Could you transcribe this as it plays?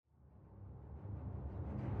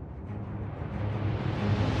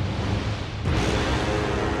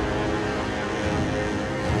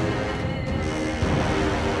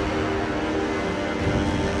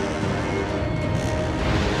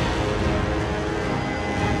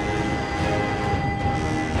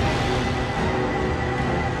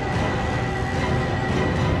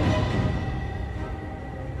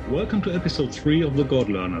welcome to episode 3 of The God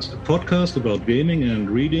Learners, a podcast about gaming and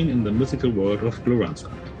reading in the mythical world of Glorantha.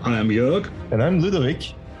 I am Jörg. And I'm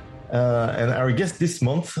Ludovic. And our guest this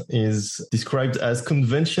month is described as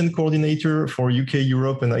convention coordinator for UK,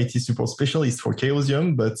 Europe, and IT support specialist for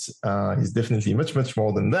Chaosium, but he's definitely much, much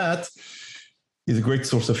more than that. He's a great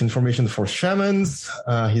source of information for shamans.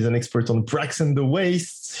 He's an expert on Brax and the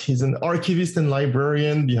Wastes. He's an archivist and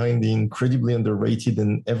librarian behind the incredibly underrated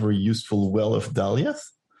and ever useful Well of Daliath.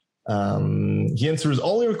 He answers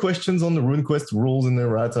all your questions on the RuneQuest rules and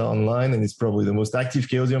errata online, and is probably the most active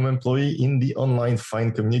Chaosium employee in the online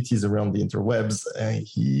find communities around the interwebs.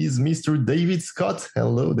 He's Mr. David Scott.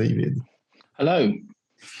 Hello, David. Hello.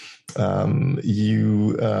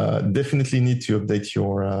 You definitely need to update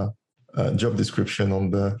your job description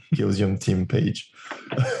on the Chaosium team page.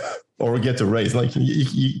 Or get a raise. Like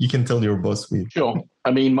you can tell your boss. Sure. I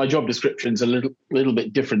mean, my job description's a little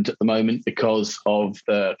bit different at the moment because of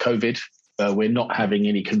COVID. We're not having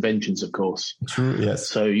any conventions, of course. True. Yes.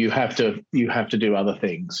 So you have to do other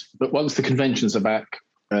things. But once the conventions are back,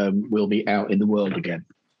 we'll be out in the world again.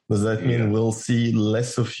 Does that mean we'll see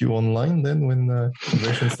less of you online then when the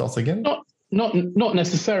convention starts again? Not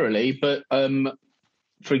necessarily, but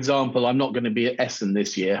for example, I'm not going to be at Essen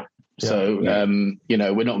this year. So,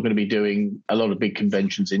 we're not going to be doing a lot of big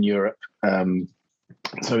conventions in Europe.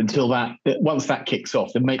 So once that kicks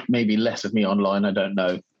off, there may be less of me online. I don't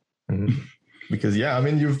know. Mm-hmm. Because,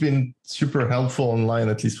 you've been super helpful online,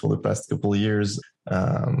 at least for the past couple of years.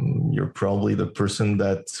 You're probably the person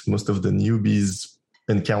that most of the newbies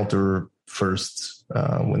encounter first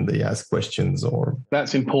when they ask questions.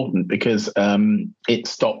 That's important because it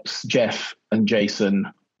stops Jeff and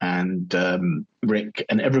Jason and Rick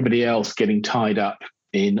and everybody else getting tied up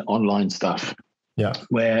in online stuff. Yeah.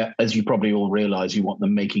 Where, as you probably all realize, you want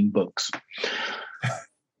them making books.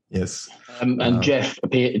 Yes. And Jeff,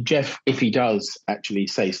 if he does actually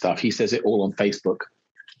say stuff, he says it all on Facebook,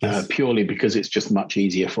 yes. Purely because it's just much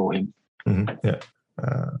easier for him. Mm-hmm. Yeah.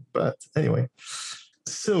 But anyway.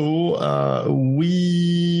 So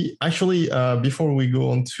we actually, before we go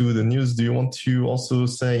on to the news, do you want to also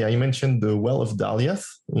say, I mentioned the Well of Daliath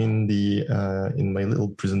in my little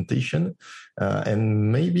presentation,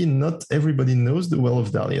 and maybe not everybody knows the Well of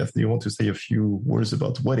Daliath. Do you want to say a few words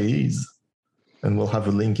about what it is? And we'll have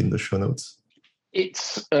a link in the show notes.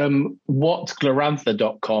 It's what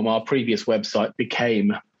Glorantha.com, our previous website,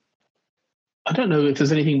 became. I don't know if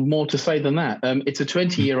there's anything more to say than that. It's a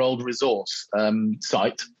 20-year-old resource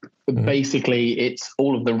site. Mm-hmm. Basically, it's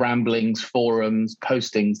all of the ramblings, forums,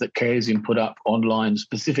 postings that Chaosium put up online,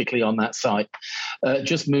 specifically on that site,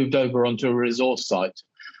 just moved over onto a resource site.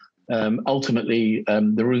 Ultimately,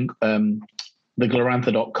 the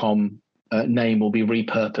Glorantha.com name will be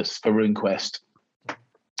repurposed for RuneQuest.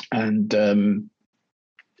 And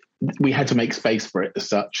we had to make space for it as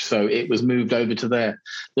such, so it was moved over to there.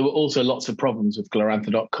 There were also lots of problems with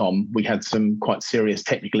Glorantha.com. We had some quite serious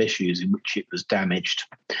technical issues in which it was damaged,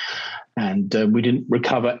 and we didn't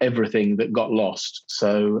recover everything that got lost.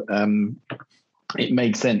 So it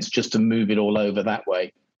made sense just to move it all over that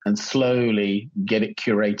way and slowly get it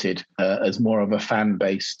curated as more of a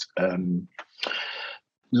fan-based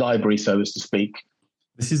library, so as to speak.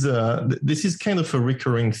 This is kind of a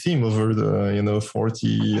recurring theme over the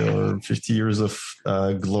 40 or 50 years of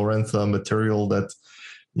Glorantha material that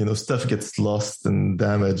stuff gets lost and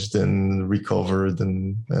damaged and recovered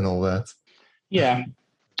and all that. Yeah,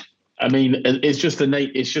 I mean it's just the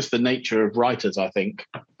nature of writers, I think,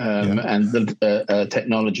 and the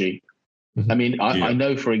technology. Mm-hmm. I mean, I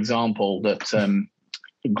know, for example, that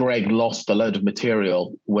Greg lost a load of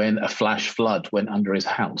material when a flash flood went under his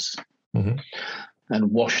house. Mm-hmm. And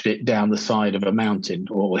washed it down the side of a mountain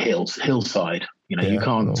or hillside. You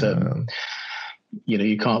can't,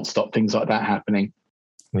 you can't stop things like that happening.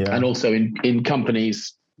 Yeah. And also in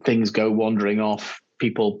companies, things go wandering off.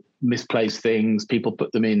 People misplace things. People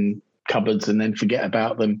put them in cupboards and then forget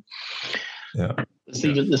about them. Yeah.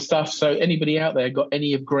 See the stuff. So anybody out there got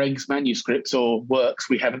any of Greg's manuscripts or works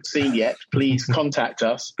we haven't seen yet, please contact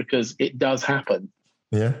us because it does happen.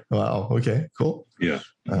 Yeah. Wow. Okay. Cool. Yeah.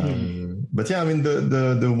 But yeah, I mean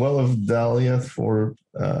the Well of Daliath for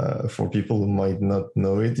people who might not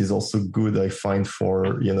know it is also good, I find,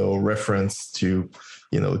 for reference to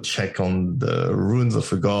check on the runes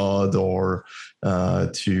of a god or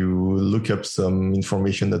to look up some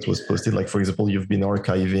information that was posted. Like, for example, you've been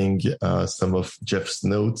archiving some of Jeff's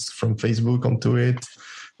notes from Facebook onto it.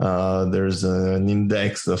 There's an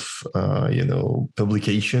index of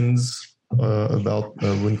publications about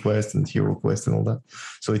RuneQuest and HeroQuest and all that.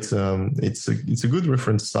 So it's a good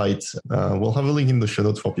reference site. We'll have a link in the show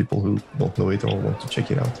notes for people who don't know it or want to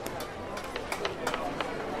check it out.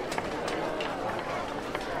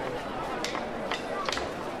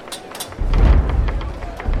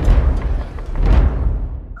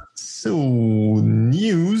 So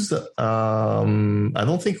news. I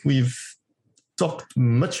don't think we've talked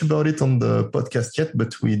much about it on the podcast yet,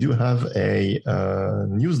 but we do have a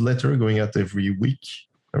newsletter going out every week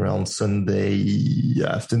around Sunday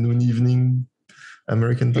afternoon, evening,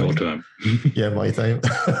 American time. Your time. Yeah, my time.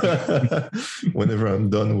 Whenever I'm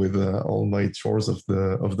done with all my chores of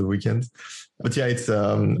the weekend. But yeah, it's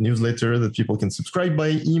a newsletter that people can subscribe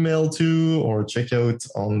by email to or check out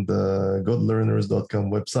on the godlearners.com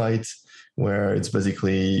website, where it's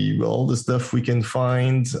basically all the stuff we can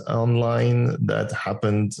find online that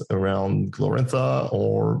happened around Glorantha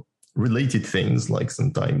or related things, like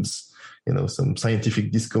sometimes, some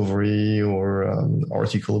scientific discovery or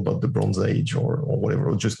article about the Bronze Age or whatever,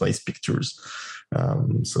 or just nice pictures.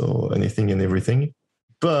 So anything and everything.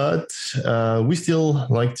 But we still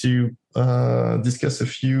like to discuss a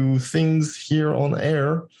few things here on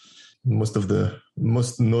air. Most of the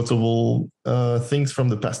most notable things from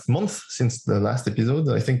the past month since the last episode.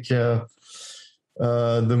 I think the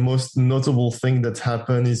most notable thing that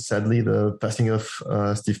happened is sadly the passing of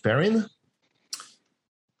Steve Perrin.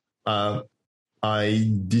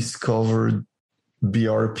 I discovered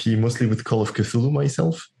BRP mostly with Call of Cthulhu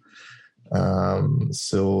myself.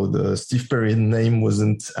 So the Steve Perrin name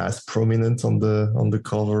wasn't as prominent on the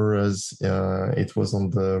cover as it was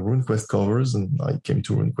on the RuneQuest covers, and I came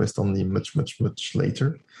to RuneQuest only much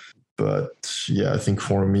later. But yeah, I think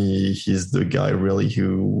for me, he's the guy really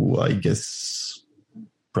who I guess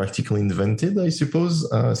practically invented, I suppose,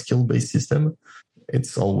 a skill-based system.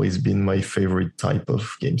 It's always been my favorite type of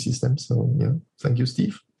game system. So yeah, thank you,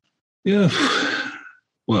 Steve. Yeah.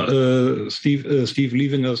 Well, Steve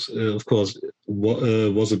leaving us, of course,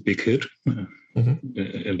 was a big hit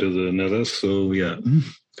into the Nether. So yeah,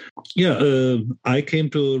 I came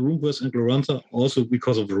to RuneQuest and Glorantha also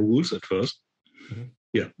because of the rules at first. Mm-hmm.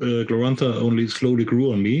 Yeah, Glorantha only slowly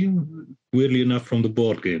grew on me, weirdly enough, from the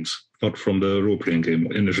board games, not from the role-playing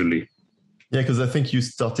game initially. Yeah, because I think you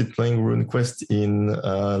started playing RuneQuest in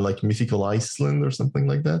like Mythical Iceland or something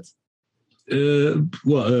like that.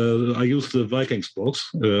 I used the Vikings box.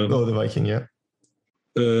 The Viking, yeah.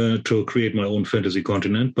 To create my own fantasy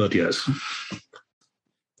continent, but yes.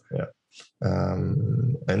 Yeah.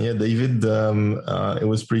 And yeah, David, it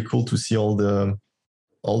was pretty cool to see all the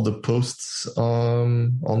posts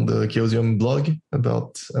on the Chaosium blog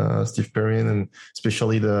about Steve Perrin, and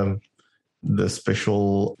especially the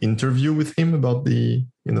special interview with him about the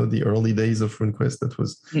early days of RuneQuest. That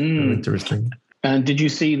was very interesting. And did you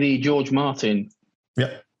see the George Martin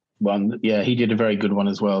one? Yeah, he did a very good one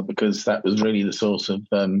as well, because that was really the source of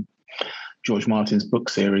George Martin's book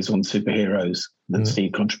series on superheroes that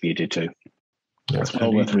Steve contributed to. That's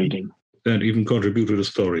well worth reading. And even contributed a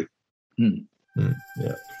story.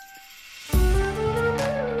 Yeah.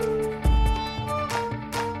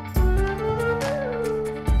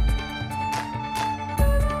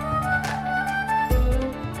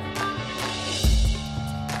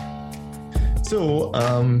 So,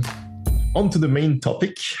 on to the main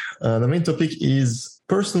topic. The main topic is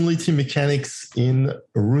personality mechanics in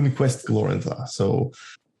RuneQuest Glorantha. So,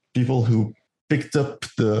 people who picked up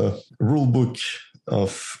the rulebook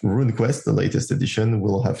of RuneQuest, the latest edition,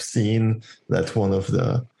 will have seen that one of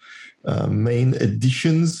the main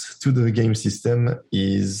additions to the game system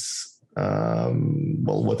is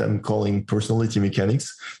what I'm calling personality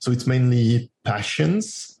mechanics. So, it's mainly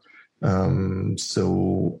passions.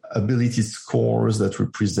 So ability scores that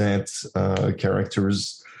represent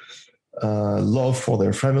characters' love for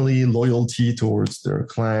their family, loyalty towards their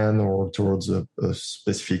clan or towards a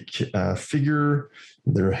specific figure,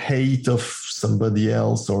 their hate of somebody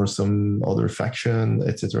else or some other faction,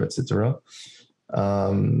 etc., etc.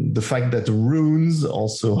 The fact that runes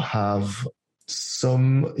also have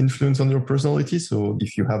some influence on your personality. So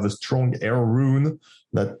if you have a strong air rune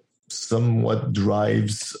that somewhat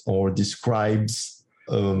drives or describes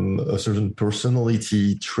a certain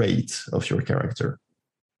personality trait of your character.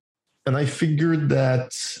 And I figured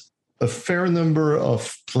that a fair number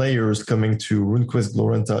of players coming to RuneQuest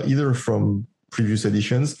Glorantha, either from previous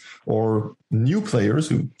editions or new players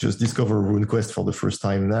who just discover RuneQuest for the first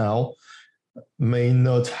time now, may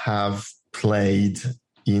not have played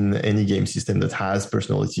in any game system that has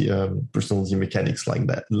personality mechanics like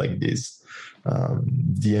that, like this.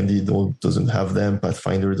 D&D doesn't have them.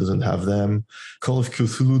 Pathfinder doesn't have them. Call of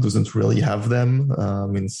Cthulhu doesn't really have them.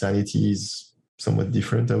 Insanity is somewhat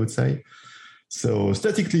different, I would say. So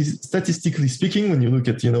statistically speaking, when you look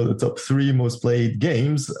at the top 3 most played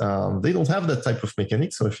games, they don't have that type of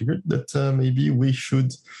mechanic. So I figured that maybe we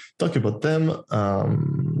should talk about them,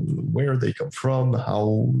 where they come from,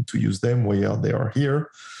 how to use them, why they are here.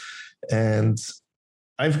 And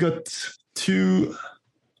I've got 2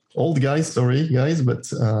 old guys, sorry guys, but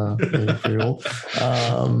very old.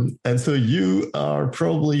 And so you are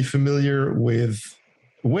probably familiar with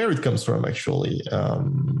where it comes from, actually.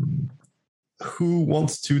 Who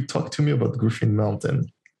wants to talk to me about Griffin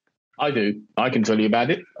Mountain? I do. I can tell you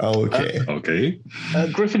about it. Oh, okay. Okay.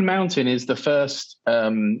 Griffin Mountain is the first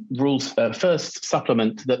first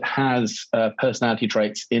supplement that has personality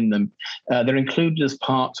traits in them. They're included as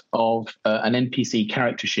part of an NPC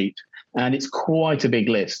character sheet, and it's quite a big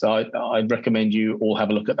list. I'd recommend you all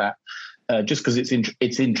have a look at that, just because it's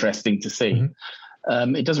interesting to see.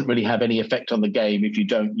 Mm-hmm. It doesn't really have any effect on the game if you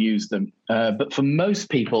don't use them. But for most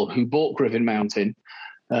people who bought Griffin Mountain,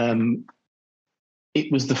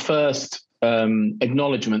 it was the first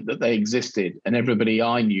acknowledgement that they existed. And everybody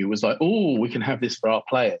I knew was like, oh, we can have this for our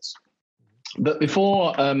players. But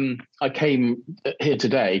before I came here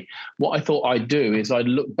today, what I thought I'd do is I'd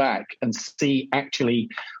look back and see actually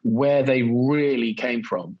where they really came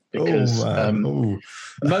from. Because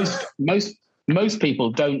most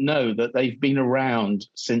people don't know that they've been around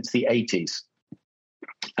since the 80s.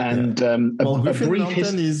 And Griffin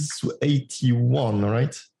Mountain is 81,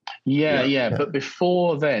 right? Yeah. But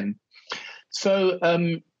before then, so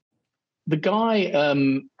the guy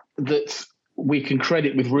that we can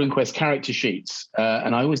credit with RuneQuest character sheets,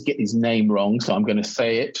 and I always get his name wrong, so I'm going to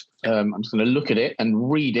say it. I'm just going to look at it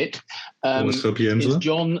and read it. Sapienza? Is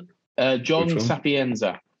John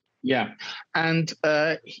Sapienza. Yeah. And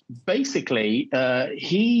basically,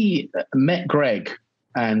 he met Greg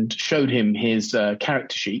and showed him his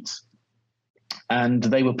character sheets, and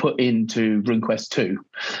they were put into RuneQuest 2.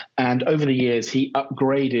 And over the years, he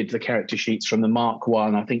upgraded the character sheets from the Mark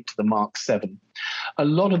 1, I think, to the Mark 7. A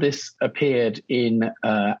lot of this appeared in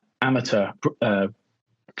amateur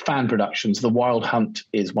fan productions. The Wild Hunt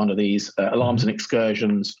is one of these, Alarms and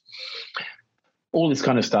Excursions, all this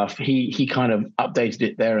kind of stuff. He kind of updated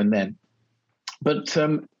it there and then. But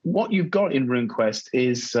what you've got in RuneQuest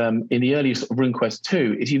is, in the earliest RuneQuest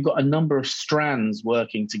 2, is you've got a number of strands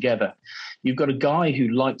working together. You've got a guy who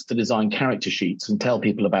likes to design character sheets and tell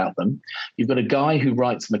people about them. You've got a guy who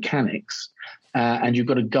writes mechanics, and you've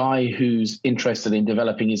got a guy who's interested in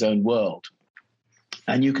developing his own world.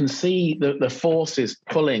 And you can see the forces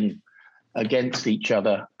pulling against each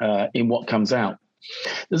other in what comes out.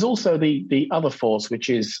 There's also the other force, which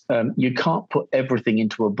is you can't put everything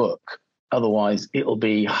into a book. Otherwise, it'll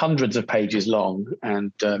be hundreds of pages long,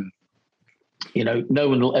 and no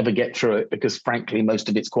one will ever get through it because, frankly, most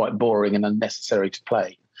of it's quite boring and unnecessary to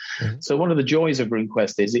play. Mm-hmm. So one of the joys of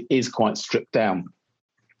RuneQuest is it is quite stripped down.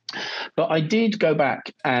 But I did go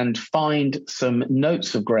back and find some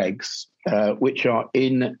notes of Greg's, which are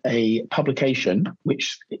in a publication,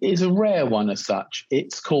 which is a rare one as such.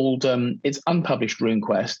 It's called, it's unpublished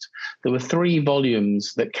RuneQuest. There were 3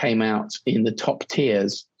 volumes that came out in the top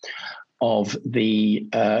tiers of the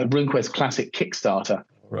RuneQuest Classic Kickstarter.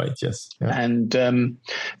 Right, yes. Yeah. And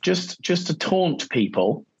just to taunt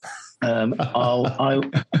people, I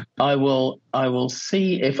will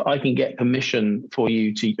see if I can get permission for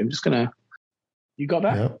you to. I'm just gonna. You got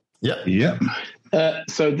that? Yeah.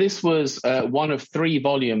 So this was one of 3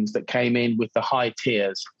 volumes that came in with the high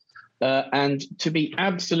tiers, and to be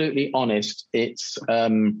absolutely honest, it's.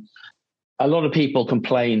 A lot of people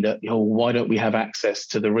complain that, why don't we have access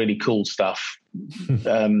to the really cool stuff?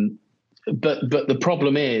 But the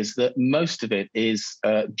problem is that most of it is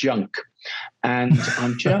junk, and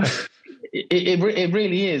I'm just it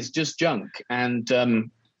really is just junk. And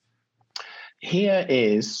here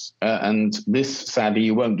is and this sadly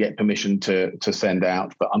you won't get permission to send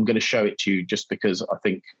out, but I'm going to show it to you just because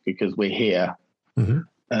we're here. Mm-hmm.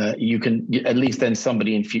 You can at least then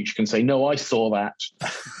somebody in future can say, no, I saw that.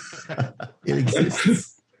 It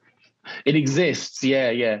exists. It exists.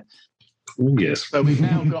 Yeah. Oh, yes. So we've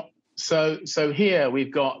now got. So here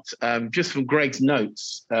we've got just from Greg's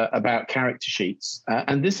notes about character sheets,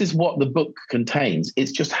 and this is what the book contains.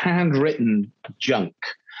 It's just handwritten junk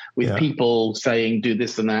with people saying do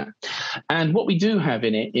this and that. And what we do have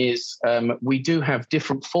in it is we do have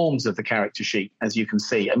different forms of the character sheet, as you can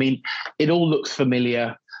see. I mean, it all looks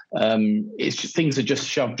familiar. It's just, things are just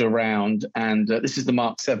shoved around, and this is the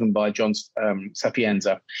Mark 7 by John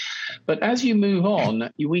Sapienza. But as you move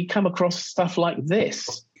on, we come across stuff like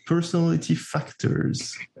this. Personality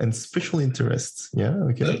factors and special interests. Yeah,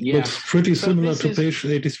 okay. Looks pretty similar to page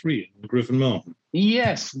 83 in Griffin Mountain.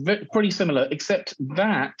 Yes, pretty similar, except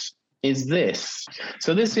that is this.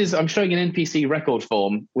 So this is, I'm showing an NPC record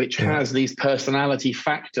form, which has these personality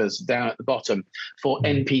factors down at the bottom for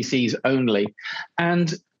NPCs only.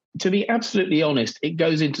 And to be absolutely honest, it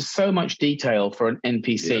goes into so much detail for an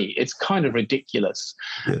NPC. Yeah. It's kind of ridiculous.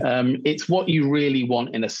 Yeah. It's what you really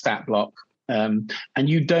want in a stat block. And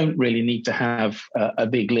you don't really need to have a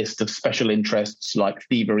big list of special interests like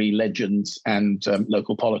thievery, legends, and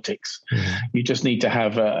local politics. Mm-hmm. You just need to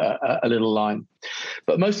have a little line.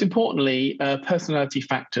 But most importantly, personality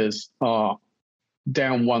factors are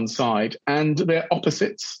down one side, and they're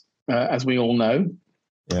opposites, as we all know.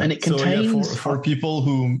 Yeah. And it contains... for people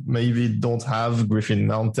who maybe don't have Griffin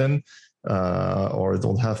Mountain, or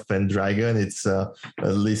don't have Pendragon, it's a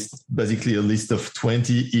list, basically a list of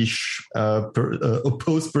 20-ish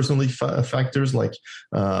opposed personality factors, like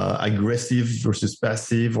aggressive versus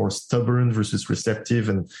passive, or stubborn versus receptive,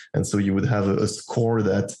 and so you would have a score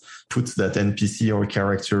that puts that NPC or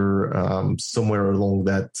character somewhere along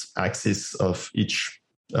that axis of each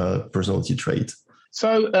personality trait.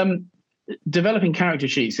 So developing character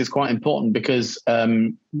sheets is quite important, because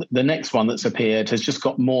the next one that's appeared has just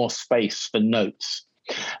got more space for notes.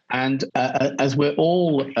 And as we're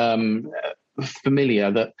all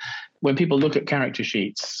familiar, that when people look at character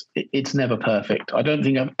sheets, it's never perfect. I don't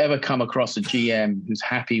think I've ever come across a GM who's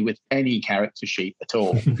happy with any character sheet at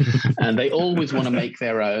all. And they always want to make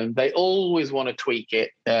their own. They always want to tweak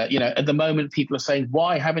it. At the moment, people are saying,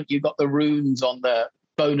 why haven't you got the runes on the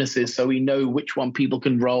bonuses so we know which one people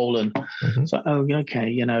can roll? And so,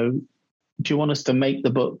 okay, do you want us to make the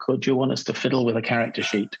book, or do you want us to fiddle with a character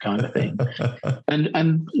sheet kind of thing?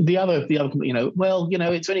 and the other,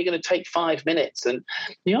 it's only going to take 5 minutes. And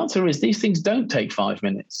the answer is, these things don't take 5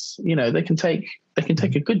 minutes. They can take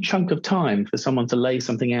a good chunk of time for someone to lay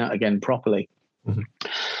something out again properly. Mm-hmm.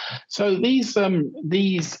 So these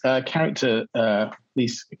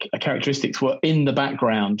characteristics were in the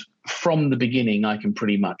background from the beginning. I can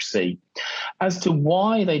pretty much see. As to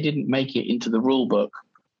why they didn't make it into the rule book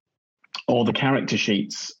or the character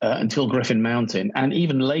sheets until Griffin Mountain, and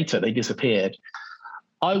even later they disappeared,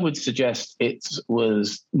 I would suggest it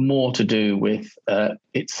was more to do with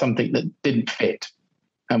it's something that didn't fit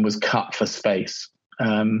and was cut for space.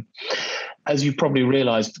 As you probably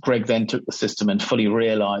realized, Greg then took the system and fully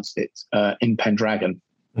realized it in Pendragon.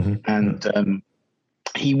 Mm-hmm. And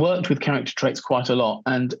he worked with character traits quite a lot.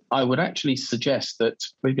 And I would actually suggest that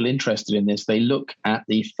people interested in this, they look at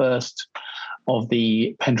the first of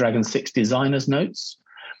the Pendragon 6 designers notes,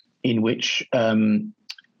 in which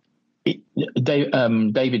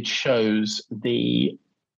David shows the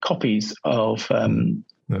copies of...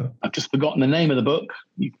 I've just forgotten the name of the book.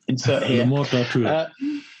 You insert here. Mort Arthur.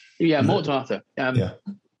 Mort Arthur.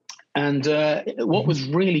 And what was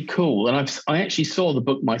really cool, and I actually saw the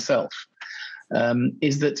book myself,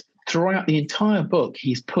 is that throughout the entire book,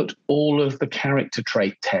 he's put all of the character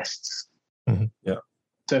trait tests. Mm-hmm. Yeah.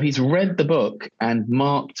 So he's read the book and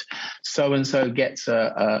marked so-and-so gets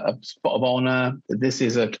a spot of honor. This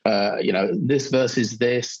is this versus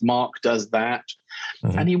this. Mark does that.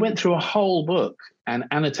 Mm-hmm. And he went through a whole book and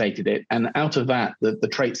annotated it. And out of that, the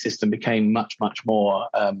trait system became much, much more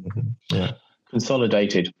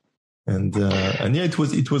consolidated. And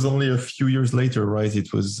it was only a few years later, right?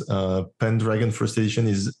 It was Pendragon First Edition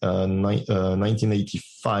is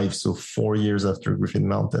 1985, so 4 years after Griffin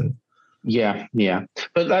Mountain. Yeah.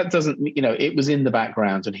 But that doesn't, it was in the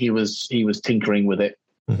background, and he was tinkering with it.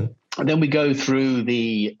 Mm-hmm. And then we go through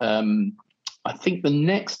the, I think the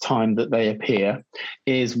next time that they appear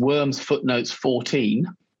is Worm's Footnotes 14.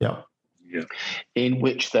 Yeah. In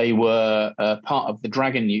which they were part of the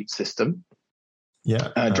Dragon Newt system. Yeah.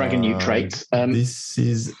 Dragon Newt traits. This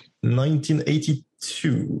is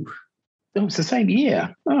 1982. Oh, it's the same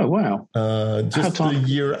year. Oh, wow. Just a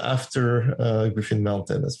year after Griffin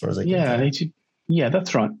Mountain, as far as I can tell. Yeah,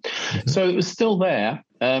 that's right. Mm-hmm. So it was still there,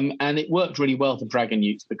 and it worked really well for Dragon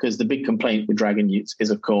Newts, because the big complaint with Dragon Newts is,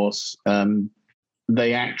 of course,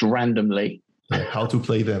 they act randomly. Yeah, how to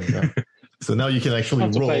play them. Yeah. So now you can actually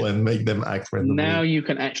roll and make them act randomly. Now you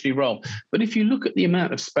can actually roll. But if you look at the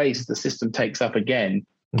amount of space the system takes up again,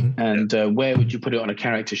 mm-hmm. and where would you put it on a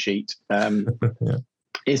character sheet?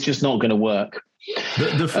 It's just not going to work.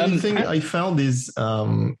 The funny thing I found is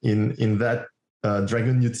in that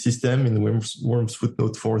Dragon Newt system, in Worm's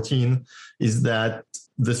Footnote 14, is that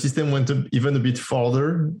the system went even a bit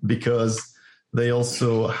farther because they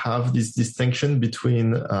also have this distinction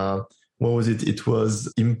between what was it? It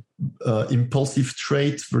was impulsive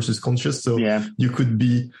trait versus conscious. So you could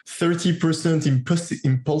be 30%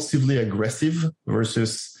 impulsively aggressive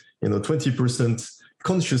versus 20%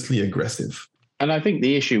 consciously aggressive. And I think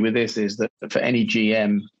the issue with this is that for any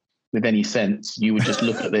GM with any sense, you would just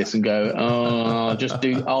look at this and go, "Oh,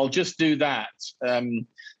 I'll just do that,"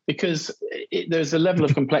 because there's a level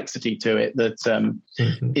of complexity to it that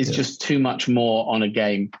is just too much more on a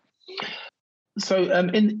game. So,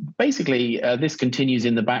 basically, this continues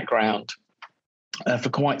in the background for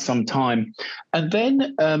quite some time, and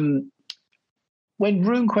then when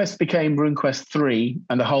RuneQuest became RuneQuest 3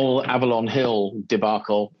 and the whole Avalon Hill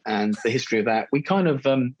debacle and the history of that, we kind of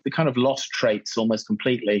lost traits almost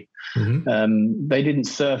completely. They didn't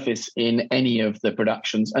surface in any of the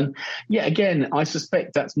productions, and again, I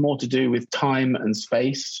suspect that's more to do with time and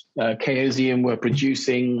space. Chaosium were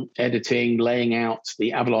producing, editing, laying out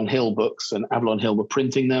the Avalon Hill books, and Avalon Hill were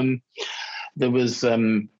printing them. There was a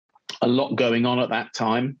lot going on at that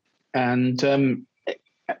time, and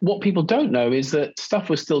what people don't know is that stuff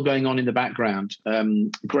was still going on in the background.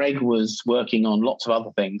 Greg was working on lots of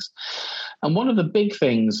other things. And one of the big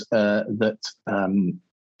things that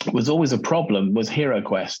was always a problem was hero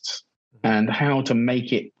quests and how to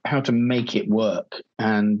make it work,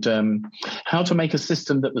 and how to make a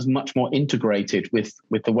system that was much more integrated with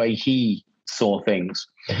the way he saw things.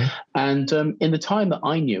 And in the time that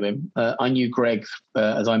I knew him, I knew Greg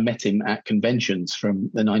as I met him at conventions from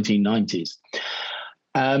the 1990s.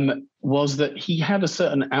 Was that he had a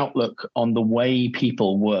certain outlook on the way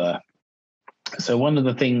people were. So one of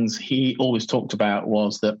the things he always talked about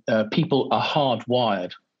was that people are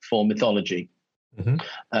hardwired for mythology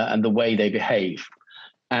and the way they behave.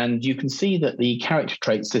 And you can see that the character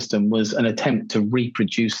trait system was an attempt to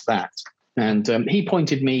reproduce that. And he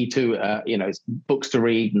pointed me to books to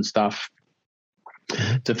read and stuff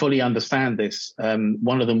to fully understand this.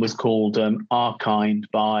 One of them was called Archind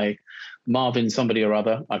by Marvin somebody or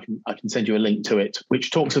other. I can send you a link to it,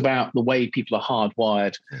 which talks about the way people are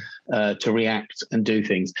hardwired to react and do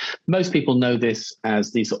things. Most people know this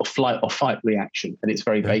as the sort of flight or fight reaction, and it's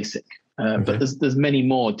very basic. But there's many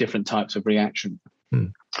more different types of reaction.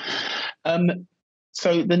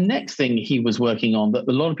 So the next thing he was working on that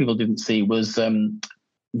a lot of people didn't see was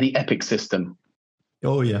the epic system.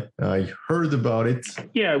 Oh yeah, I heard about it.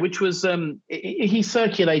 Yeah, which was he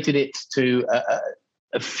circulated it to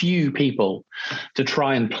a few people to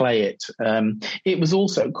try and play it. It was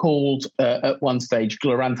also called at one stage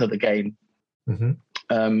Glorantha the game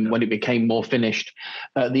when it became more finished.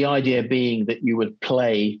 The idea being that you would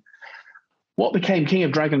play what became King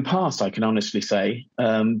of Dragon Pass, I can honestly say.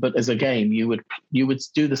 But as a game, you would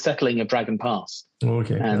do the settling of Dragon Pass.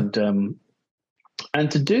 Okay.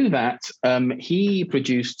 And to do that, he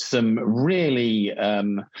produced some really.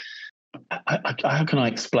 How can I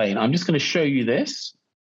explain? I'm just going to show you this.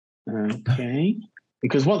 Okay.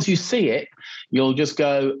 Because once you see it, you'll just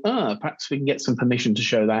go, perhaps we can get some permission to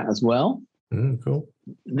show that as well. Cool.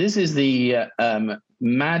 This is the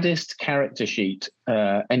maddest character sheet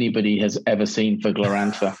anybody has ever seen for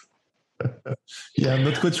Glorantha. Yeah, I'm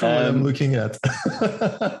not quite sure what I'm looking at.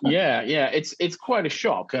 yeah, it's quite a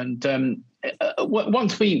shock. And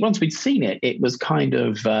once we'd seen it, it was kind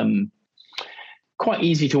of quite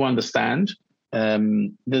easy to understand.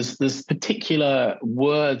 There's particular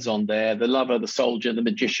words on there: the lover, the soldier, the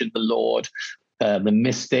magician, the lord, the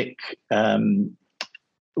mystic,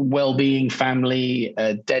 well-being, family,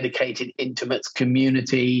 dedicated intimates,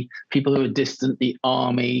 community, people who are distant, the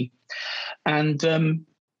army. And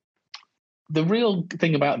the real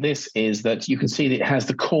thing about this is that you can see that it has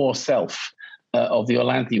the core self of the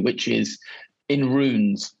Orlanthi, which is in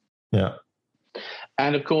runes. Yeah.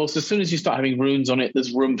 And of course, as soon as you start having runes on it,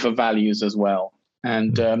 there's room for values as well.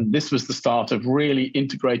 And this was the start of really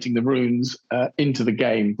integrating the runes into the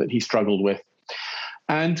game that he struggled with.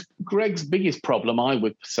 And Greg's biggest problem, I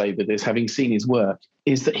would say, with this, having seen his work,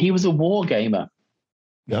 is that he was a war gamer.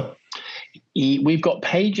 Yep. We've got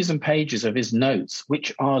pages and pages of his notes,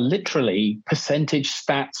 which are literally percentage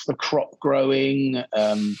stats for crop growing,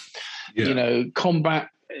 combat,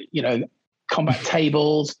 combat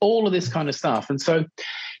tables, all of this kind of stuff. And so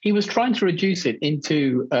he was trying to reduce it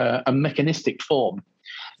into a mechanistic form.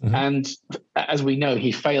 Mm-hmm. And as we know,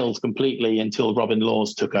 he failed completely until Robin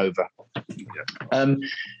Laws took over. Yeah.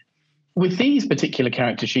 With these particular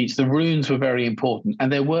character sheets, the runes were very important,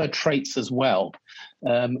 and there were traits as well.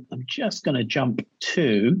 I'm just going to jump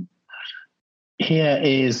to, here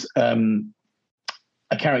is a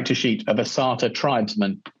character sheet of a Sarta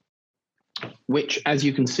tribesman. which, as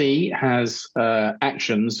you can see, has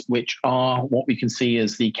actions which are what we can see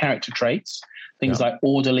as the character traits, things like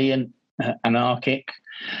orderly and anarchic.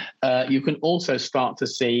 You can also start to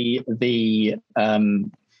see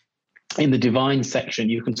in the divine section,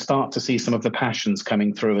 you can start to see some of the passions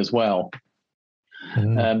coming through as well.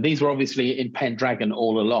 These were obviously in Pendragon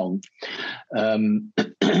all along,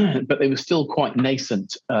 but they were still quite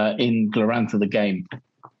nascent in Glorantha, the game.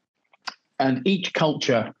 And each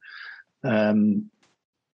culture,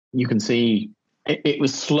 you can see it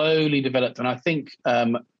was slowly developed. And I think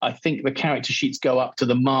the character sheets go up to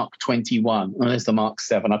the Mark 21. Oh, there's the Mark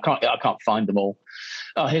 7. I can't find them all.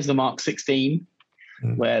 Oh, here's the Mark 16.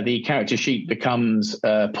 Where the character sheet becomes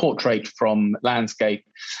portrait from landscape,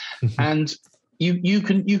 and you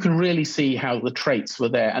can really see how the traits were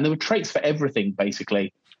there, and there were traits for everything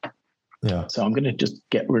basically. Yeah. So I'm going to just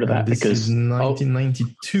get rid of that this because is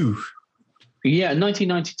 1992. Yeah,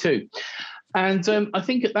 1992. And I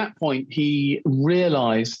think at that point he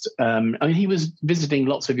realized, he was visiting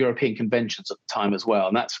lots of European conventions at the time as well,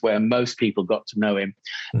 and that's where most people got to know him.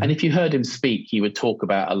 And if you heard him speak, he would talk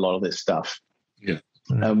about a lot of this stuff. Yeah.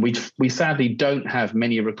 We sadly don't have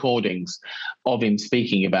many recordings of him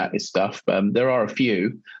speaking about this stuff. There are a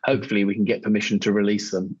few. Hopefully we can get permission to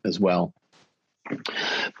release them as well.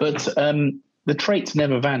 But the traits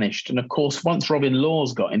never vanished. And of course, once Robin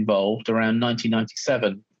Laws got involved around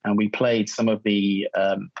 1997 and we played some of the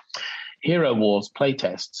Hero Wars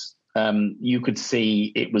playtests, you could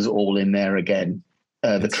see it was all in there again.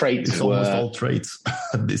 The traits it's were almost all traits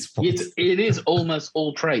at this point. It is almost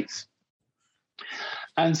all traits.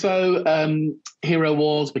 And so Hero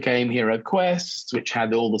Wars became Hero Quest, which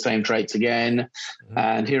had all the same traits again.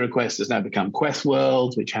 And Hero Quest has now become Quest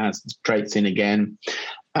World, which has traits in again.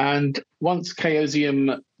 And once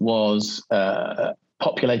Chaosium was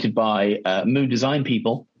populated by Moon Design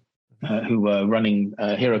people who were running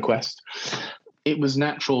Hero Quest, it was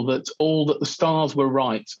natural that the stars were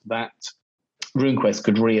right that RuneQuest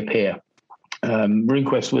could reappear.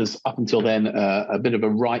 RuneQuest was up until then a bit of a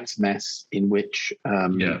rights mess in which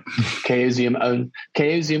Chaosium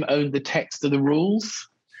owned the text of the rules.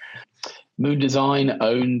 Moon Design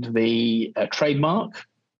owned the trademark,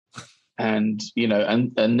 and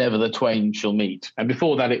never the twain shall meet. And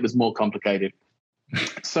before that, it was more complicated.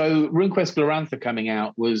 So RuneQuest Glorantha coming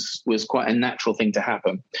out was quite a natural thing to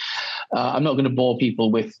happen. I'm not going to bore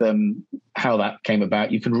people with how that came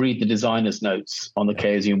about. You can read the designer's notes on the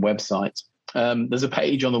Chaosium website. There's a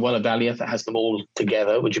page on the Well of Daliath that has them all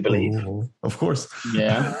together, would you believe? Ooh, of course.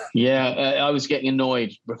 Yeah. I was getting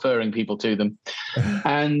annoyed referring people to them.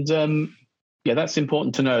 And that's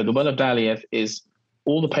important to know. The Well of Daliath is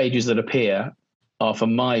all the pages that appear are for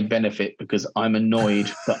my benefit because I'm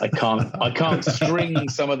annoyed that I can't string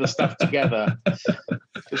some of the stuff together.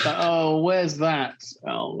 It's like, oh, where's that?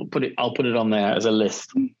 I'll put it on there as a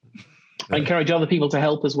list. I encourage other people to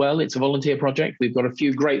help as well. It's a volunteer project. We've got a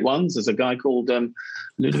few great ones. There's a guy called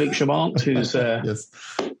Ludovic Chamant, who's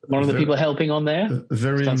one of the people helping on there.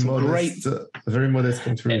 Very modest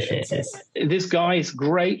contributions. This guy is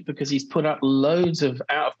great because he's put up loads of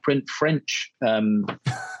out-of-print French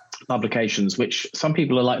publications, which some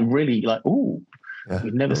people are really ooh,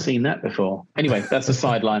 we've never seen that before. Anyway, that's a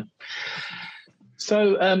sideline.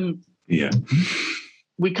 So,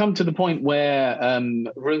 we come to the point where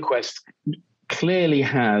RuneQuest clearly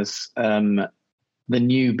has the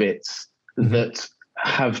new bits that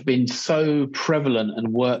have been so prevalent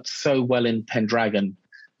and worked so well in Pendragon,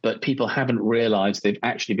 but people haven't realized they've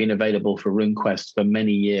actually been available for RuneQuest for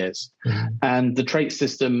many years. And the trait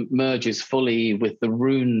system merges fully with the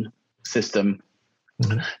rune system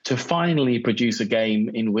to finally produce a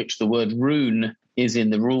game in which the word rune is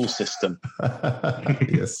in the rule system.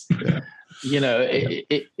 Yes. Yeah.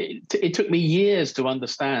 It took me years to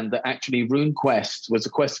understand that actually RuneQuest was a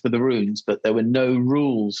quest for the runes, but there were no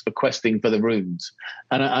rules for questing for the runes.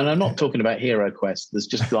 And I'm not talking about Hero Quest. There's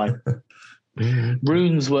just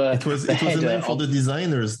runes were. It was a name for the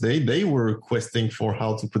designers. They were questing for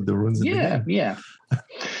how to put the runes in the game. Yeah.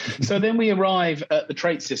 So then we arrive at the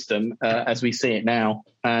trait system as we see it now,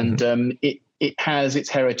 and it has its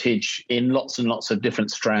heritage in lots and lots of different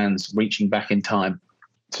strands reaching back in time.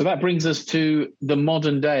 So that brings us to the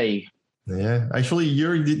modern day. Yeah, actually,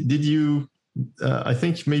 Jörg, did you? I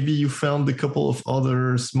think maybe you found a couple of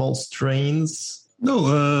other small strains.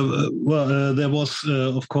 No, there was,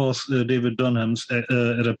 of course, David Dunham's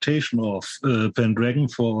adaptation of Pendragon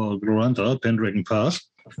for Glorantha, Pendragon Past,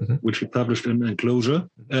 which he published in Enclosure.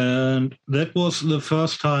 And that was the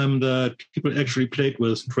first time that people actually played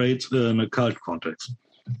with traits in a cult context.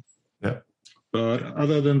 Yeah. But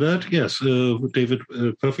other than that, yes, David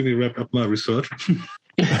perfectly wrapped up my research.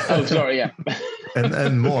 Oh, sorry, yeah.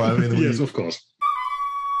 and more. I mean, yes, of course.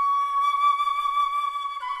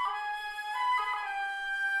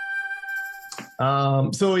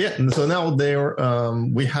 So now there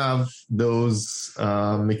we have those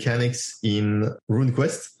mechanics in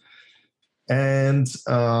RuneQuest, and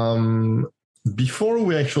before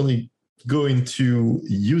we actually go into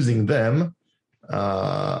using them,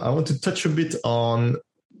 I want to touch a bit on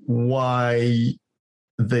why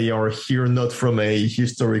they are here, not from a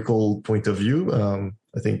historical point of view.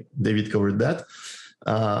 I think David covered that.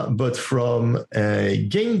 But from a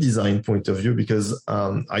game design point of view, because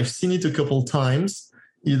I've seen it a couple times,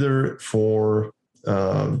 either for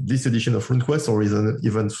this edition of RuneQuest or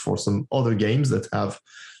even for some other games that have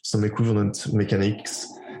some equivalent mechanics.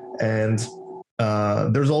 And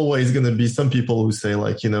there's always going to be some people who say,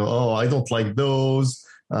 like, oh, I don't like those.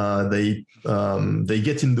 They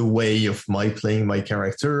get in the way of my playing my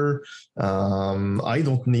character. I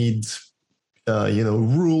don't need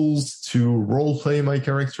rules to role play my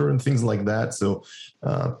character and things like that. So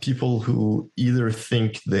people who either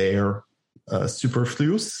think they're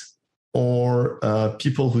superfluous or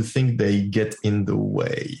people who think they get in the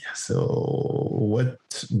way. So what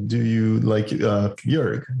do you like,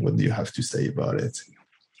 Jörg? What do you have to say about it?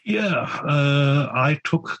 Yeah, I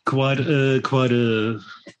took quite a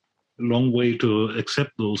long way to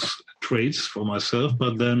accept those traits for myself,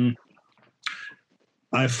 but then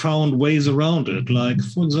I found ways around it. Like,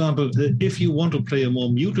 for example, if you want to play a more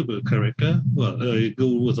mutable character, well,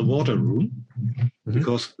 go with a water rune,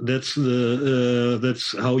 because that's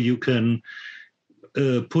how you can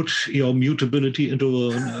put your mutability into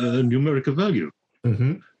a numerical value.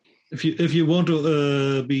 Mm-hmm. If you want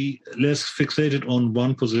to be less fixated on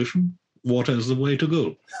one position, water is the way to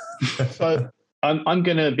go. So I'm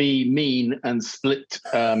going to be mean and split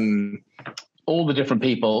all the different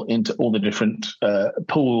people into all the different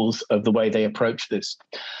pools of the way they approach this.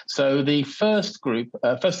 So the first group,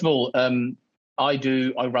 first of all,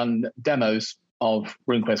 I run demos of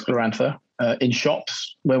RuneQuest Glorantha in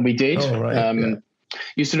shops when we did. Oh, right.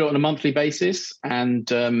 Used to do it on a monthly basis, and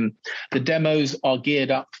the demos are geared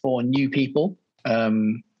up for new people,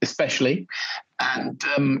 especially.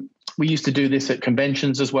 And we used to do this at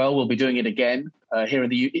conventions as well. We'll be doing it again here in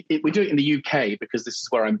we do it in the UK because this is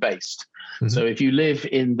where I'm based. Mm-hmm. So if you live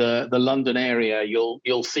in the London area,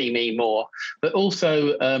 you'll see me more. But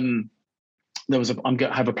also, I'm going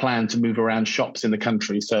to have a plan to move around shops in the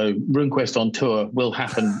country. So RuneQuest on tour will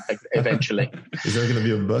happen eventually. Is there going to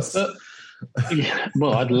be a bus? Yeah,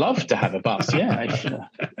 well, I'd love to have a bus. Yeah,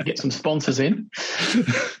 get some sponsors in.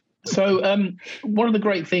 So one of the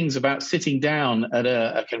great things about sitting down at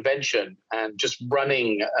a convention and just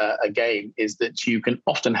running a game is that you can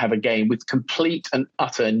often have a game with complete and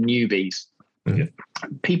utter newbies. Mm-hmm.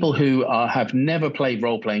 People who have never played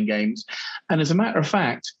role-playing games, and as a matter of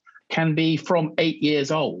fact, can be from 8 years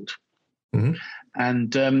old. Mm-hmm.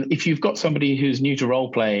 And if you've got somebody who's new to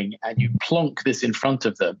role-playing and you plonk this in front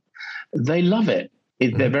of them, they love it.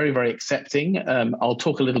 They're very, very accepting. I'll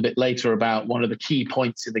talk a little bit later about one of the key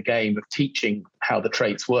points in the game of teaching how the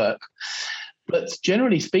traits work. But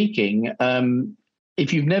generally speaking,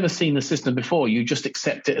 if you've never seen the system before, you just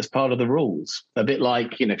accept it as part of the rules. A bit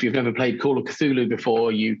like, if you've never played Call of Cthulhu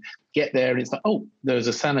before, you get there and it's like, oh, there's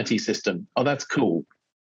a sanity system. Oh, that's cool.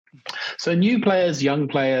 So new players, young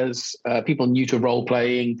players, people new to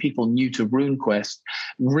role-playing, people new to RuneQuest,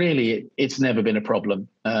 really, it's never been a problem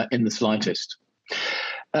in the slightest.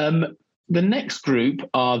 The next group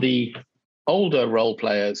are the older role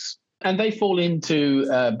players, and they fall into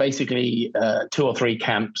basically 2 or 3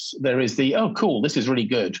 camps. There is the, oh, cool, this is really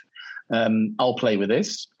good. I'll play with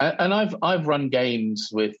this. And I've run games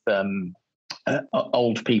with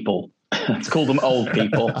old people. Let's call them old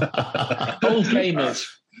people. Old gamers.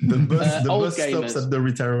 The bus stops at the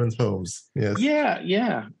retirement homes. Yes.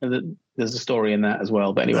 Yeah. There's a story in that as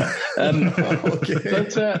well. But anyway, okay.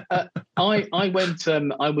 But I went.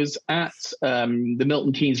 I was at the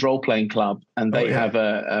Milton Keynes Role Playing Club, and they have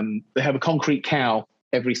a concrete cow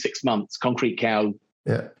every 6 months. Concrete cow,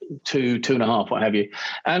 2.5, what have you.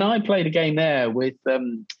 And I played a game there with a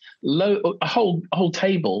whole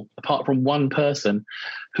table, apart from one person,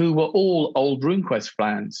 who were all old RuneQuest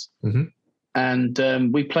fans. Mm-hmm.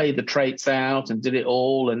 And we played the traits out and did it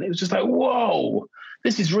all, and it was just like, whoa,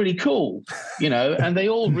 this is really cool, and they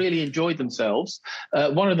all really enjoyed themselves.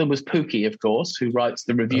 One of them was Pookie, of course, who writes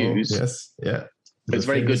the reviews. Oh, yes, yeah. It's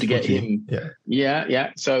very good to get him.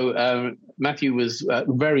 Yeah. So Matthew was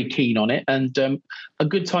very keen on it, and a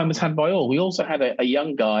good time was had by all. We also had a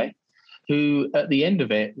young guy who, at the end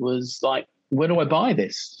of it, was like where do I buy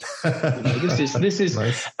this? This is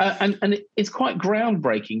nice. And it's quite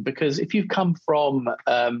groundbreaking, because if you come from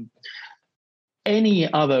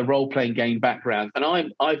any other role-playing game background,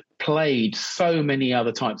 and I've played so many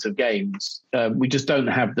other types of games, we just don't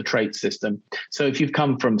have the trait system. So if you've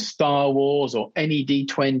come from Star Wars or any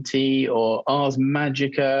D20 or Ars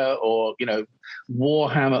Magica or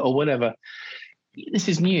Warhammer or whatever, this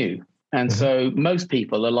is new. And so most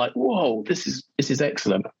people are like, whoa, this is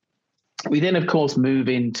excellent. We then, of course, move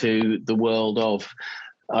into the world of,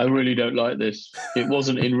 I really don't like this. It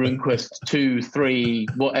wasn't in RuneQuest 2, 3,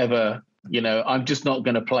 whatever. I'm just not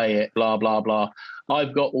going to play it, blah, blah, blah.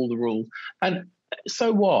 I've got all the rules. And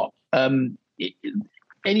so what?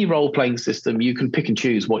 Any role-playing system, you can pick and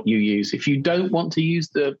choose what you use. If you don't want to use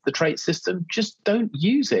the trait system, just don't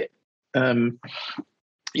use it. You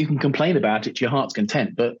can complain about it to your heart's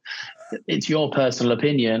content, but it's your personal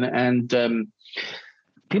opinion. And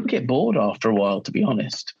people get bored after a while, to be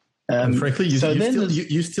honest. And frankly,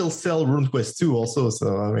 you still sell RuneQuest 2 also,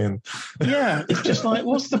 so I mean, yeah, it's just like,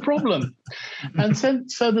 what's the problem? And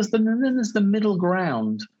so there's the middle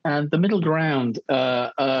ground, and the middle ground,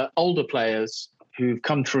 older players who've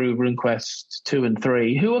come through RuneQuest 2 and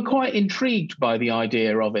 3 who are quite intrigued by the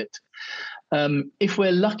idea of it. If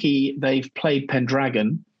we're lucky, they've played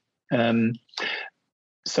Pendragon.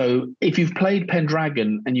 So if you've played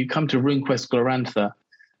Pendragon and you come to RuneQuest Glorantha,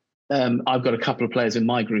 I've got a couple of players in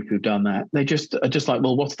my group who've done that. They are just like,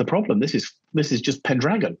 well, what's the problem? This is just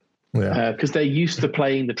Pendragon, because they're used to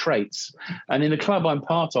playing the traits. And in the club I'm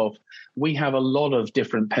part of, we have a lot of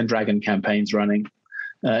different Pendragon campaigns running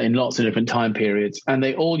in lots of different time periods, and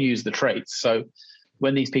they all use the traits. So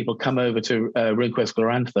when these people come over to RuneQuest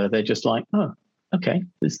Glorantha, they're just like, oh, okay,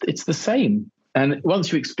 it's the same. And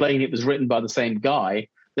once you explain it was written by the same guy,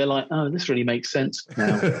 they're like, oh, this really makes sense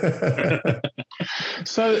now.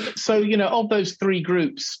 So of those three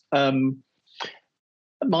groups, my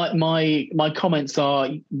comments are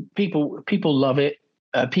people love it.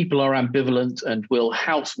 People are ambivalent and will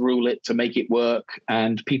house rule it to make it work,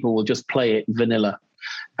 and people will just play it vanilla.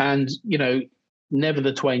 And never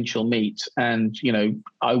the twain shall meet. And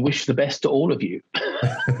I wish the best to all of you.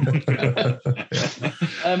 But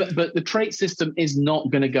the trait system is not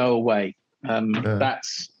going to go away.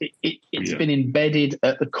 It's been embedded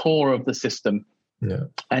at the core of the system,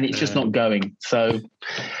 and it's just not going. So,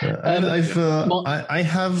 and I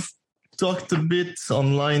have talked a bit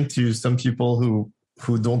online to some people who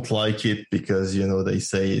don't like it because they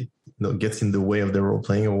say it gets in the way of their role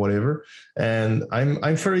playing or whatever. And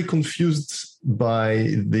I'm very confused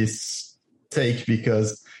by this take,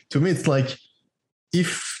 because to me it's like,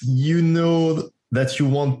 if you know that you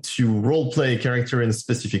want to role play a character in a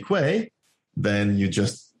specific way, then you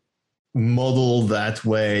just model that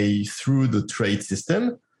way through the trait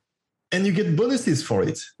system, and you get bonuses for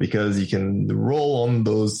it because you can roll on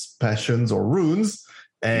those passions or runes,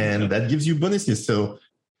 and that gives you bonuses. So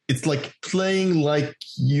it's like playing like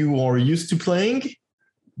you are used to playing,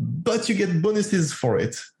 but you get bonuses for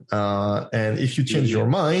it. And if you change your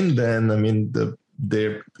mind, then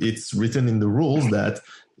it's written in the rules that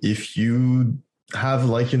if you have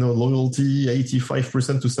loyalty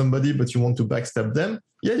 85% to somebody, but you want to backstab them,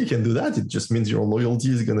 you can do that. It just means your loyalty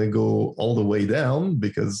is going to go all the way down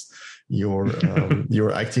because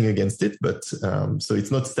you're acting against it. But so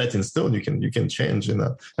it's not set in stone. You can change,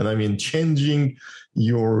 and changing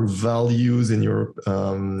your values and your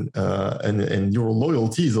and your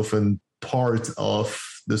loyalty is often part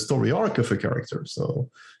of the story arc of a character. So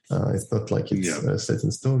it's not like it's set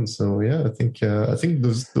in stone. So I think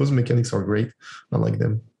those mechanics are great. I like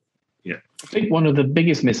them. Yeah, I think one of the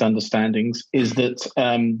biggest misunderstandings is that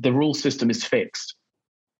the rule system is fixed.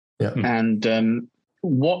 Yeah, and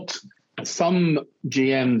what some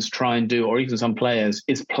GMs try and do, or even some players,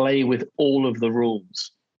 is play with all of the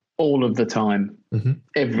rules all of the time,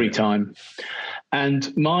 every time.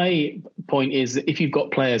 And my point is that if you've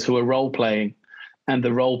got players who are role-playing and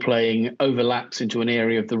the role-playing overlaps into an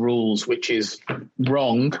area of the rules which is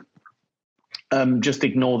wrong, just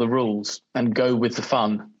ignore the rules and go with the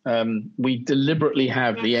fun. We deliberately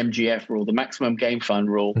have the MGF rule, the maximum game fun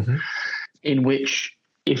rule, in which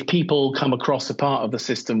if people come across a part of the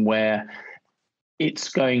system where it's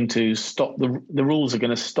going to stop the rules are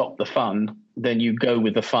going to stop the fun, then you go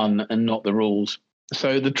with the fun and not the rules.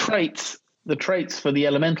 So the traits for the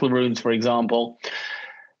elemental runes, for example,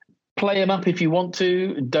 play them up if you want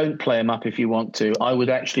to, don't play them up if you want to. I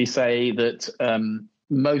would actually say that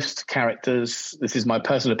most characters, this is my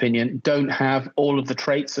personal opinion, don't have all of the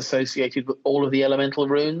traits associated with all of the elemental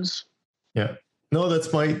runes. Yeah. No,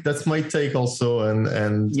 that's my take also. And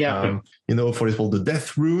for example, the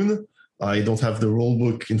death rune, I don't have the rule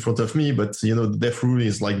book in front of me, but the death rune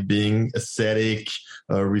is like being ascetic,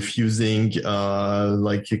 refusing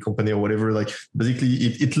like a company or whatever. Like basically,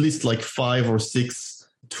 it lists like 5 or 6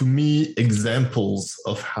 to me examples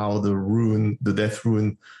of how the death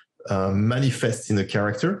rune manifests in a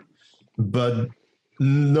character, but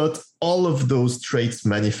not all of those traits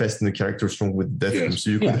manifest in a character strong with death rune.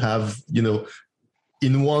 So you could have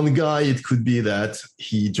in one guy, it could be that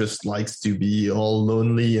he just likes to be all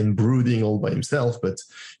lonely and brooding all by himself. But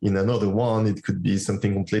in another one, it could be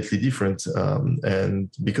something completely different. And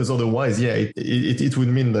because otherwise, it would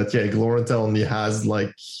mean that, Glorantha only has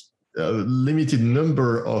like a limited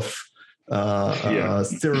number of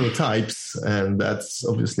stereotypes. And that's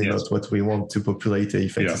obviously not what we want to populate a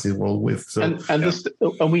fantasy world with. So,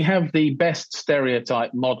 and we have the best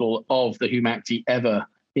stereotype model of the humanity ever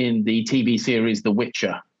in the TV series The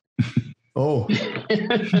Witcher. Oh.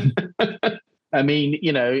 I mean,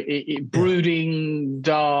 brooding,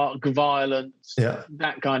 dark, violent,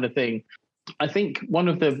 that kind of thing. I think one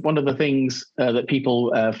of the things that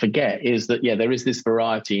people forget is that, there is this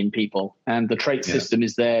variety in people, and the trait system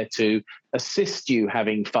is there to assist you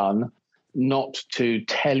having fun, not to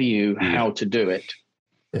tell you how to do it.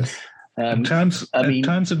 Yes. At times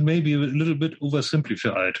it may be a little bit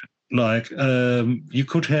oversimplified. Like you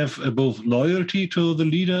could have both loyalty to the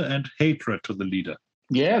leader and hatred to the leader.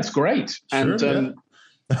 Yeah, it's great. Sure, and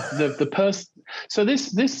the person. So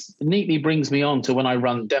this neatly brings me on to when I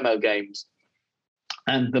run demo games.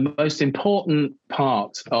 And the most important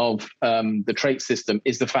part of the trait system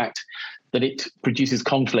is the fact that it produces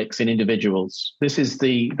conflicts in individuals. This is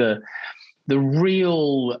the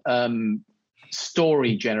real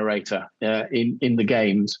story generator in the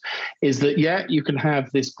games, is that you can have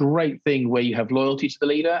this great thing where you have loyalty to the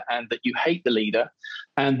leader and that you hate the leader,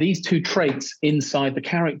 and these two traits inside the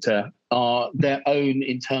character are their own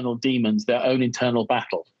internal demons, their own internal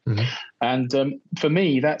battle. And for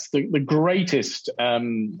me, that's the greatest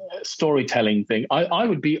storytelling thing. I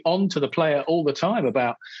would be on to the player all the time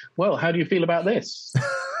about, well, how do you feel about this?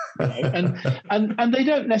 And they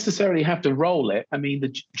don't necessarily have to roll it. I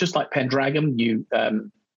mean, just like Pendragon, you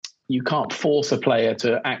can't force a player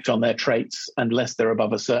to act on their traits unless they're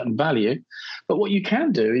above a certain value. But what you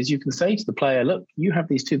can do is you can say to the player, look, you have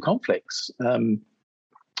these two conflicts.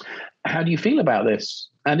 How do you feel about this?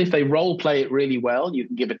 And if they role play it really well, you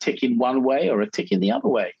can give a tick in one way or a tick in the other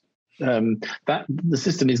way. That the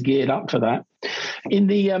system is geared up for that. In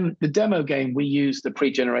the demo game, we use the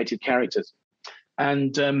pre-generated characters.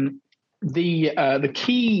 And the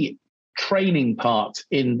key training part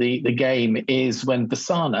in the game is when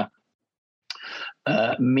Vasana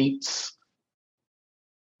meets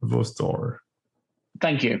Vostor.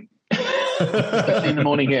 Thank you. Especially in the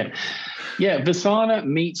morning here. Yeah, Vasana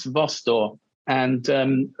meets Vostor. And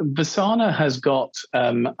Vasana has got,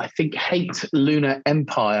 I think, hate Lunar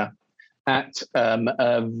Empire at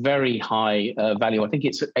a very high value. I think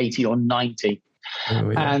it's at 80 or 90.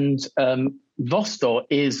 Oh, yeah. And Vostor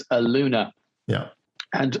is a Lunar. Yeah.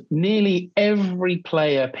 And nearly every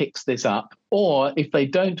player picks this up, or if they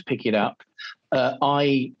don't pick it up,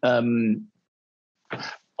 I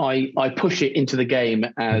push it into the game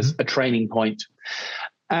as a training point.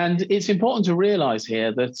 And it's important to realize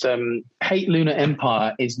here that hate Lunar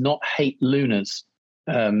Empire is not hate Lunars.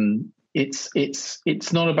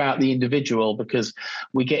 It's not about the individual, because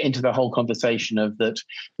we get into the whole conversation of that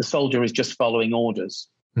the soldier is just following orders.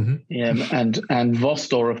 And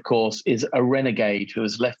Vostor, of course, is a renegade who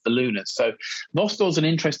has left the Lunars. So Vostor's an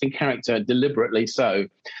interesting character, deliberately so,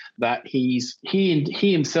 that he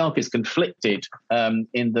himself is conflicted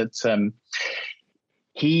in that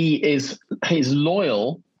he is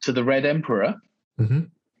loyal to the Red Emperor,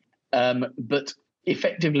 but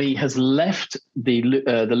effectively has left the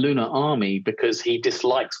Lunar army because he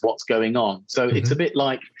dislikes what's going on. So it's a bit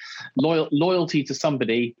like loyalty to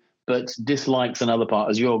somebody, but dislikes another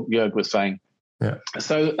part, as Jörg was saying. Yeah.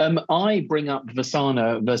 So I bring up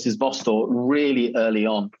Vasana versus Vostor really early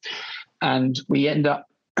on, and we end up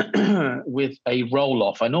with a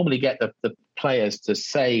roll-off. I normally get the players to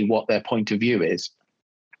say what their point of view is,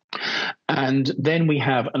 and then we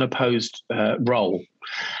have an opposed roll.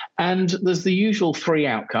 And there's the usual 3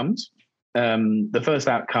 outcomes. The first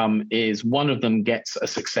outcome is one of them gets a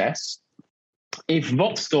success. If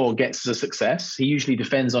Vostor gets a success, he usually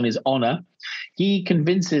defends on his honor. He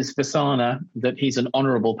convinces Vasana that he's an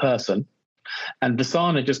honorable person, and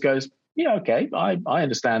Vasana just goes, yeah, okay, I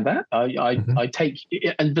understand that. I take,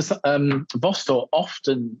 and Vostor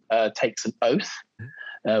often takes an oath,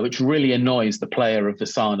 which really annoys the player of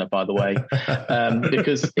Visana, by the way,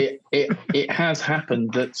 because it has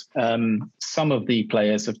happened that some of the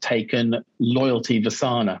players have taken loyalty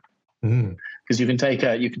Visana, because you can take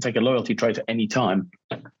a loyalty trait at any time,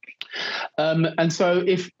 and so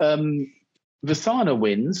if Visana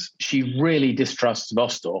wins, she really distrusts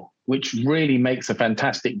Vostor, which really makes a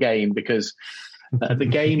fantastic game, because the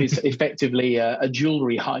game is effectively a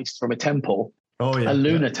jewelry heist from a temple, a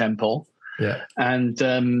lunar temple. Yeah.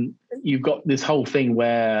 And you've got this whole thing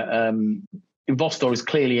where Vostor is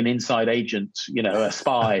clearly an inside agent, a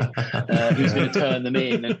spy who's going to turn them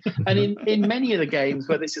in. And in many of the games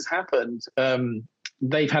where this has happened,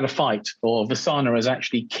 they've had a fight, or Visana has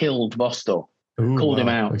actually killed Vostor, called him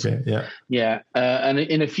out. Okay, yeah. And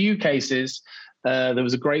in a few cases, there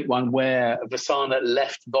was a great one where Visana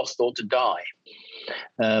left Vostor to die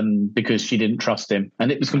because she didn't trust him,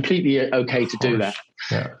 and it was completely okay to do that.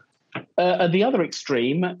 Yeah. At the other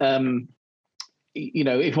extreme,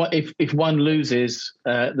 if one loses,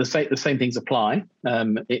 the same things apply.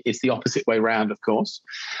 It's the opposite way round, of course.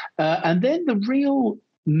 And then the real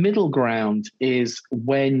middle ground is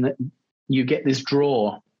when you get this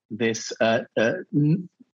draw, this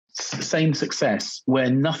same success where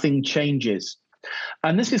nothing changes.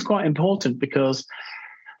 And this is quite important, because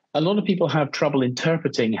a lot of people have trouble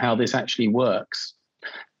interpreting how this actually works.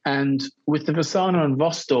 And with the Visana and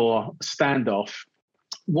Vostor standoff,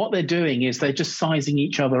 what they're doing is they're just sizing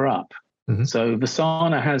each other up. Mm-hmm. So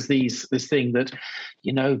Visana has this thing that,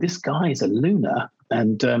 this guy is a lunar,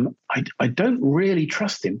 and I don't really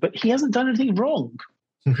trust him, but he hasn't done anything wrong.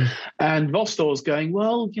 Mm-hmm. And Vostor's going,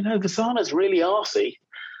 well, Visana's really arsey,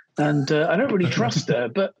 and I don't really trust her,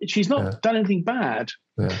 but she's not done anything bad.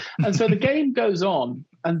 Yeah. And so the game goes on,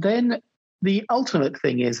 and then the ultimate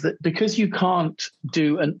thing is that because you can't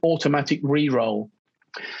do an automatic reroll,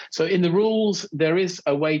 so in the rules, there is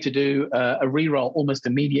a way to do a reroll almost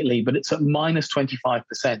immediately, but it's at minus 25%.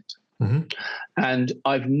 Mm-hmm. And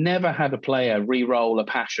I've never had a player reroll a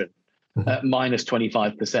passion at minus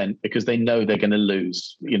 25% because they know they're going to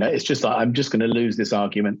lose. It's just like, I'm just going to lose this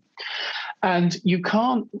argument. And you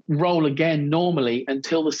can't roll again normally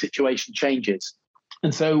until the situation changes.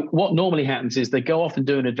 And so what normally happens is they go off and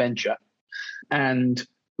do an adventure, and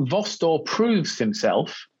Vostor proves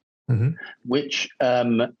himself, which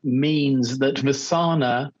means that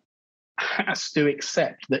Visana has to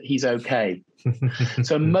accept that he's okay.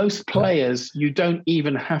 So most players, you don't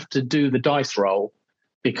even have to do the dice roll,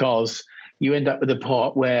 because you end up with a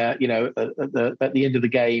part where, at the end of the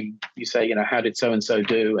game, you say, how did so-and-so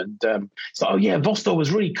do? And Vostor was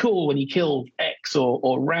really cool when he killed X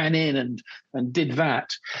or ran in and did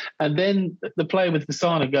that. And then the player with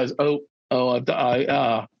Visana goes,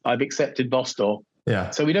 I've accepted Vostor.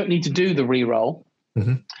 Yeah. So we don't need to do the reroll.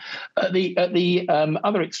 Mm-hmm. At the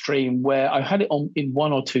other extreme, where I've had it on in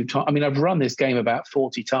one or two times. I mean, I've run this game about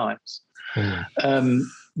 40 times. Mm.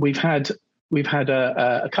 We've had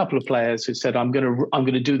a couple of players who said, I'm going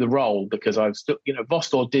to do the roll because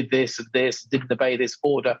Vostor did this and this, didn't obey this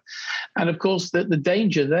order. And of course, the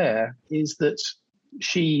danger there is that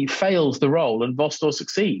she fails the roll and Vostor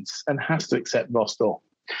succeeds and has to accept Vostor.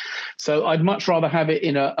 So I'd much rather have it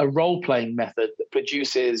in a role-playing method that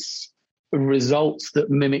produces results that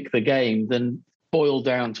mimic the game than boil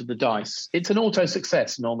down to the dice. It's an auto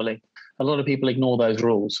success normally. A lot of people ignore those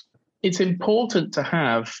rules. It's important to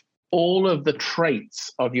have all of the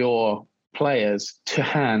traits of your players to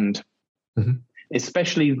hand,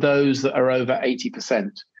 especially those that are over 80%,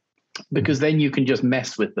 because then you can just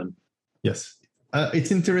mess with them. Yes. It's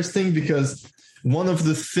interesting because one of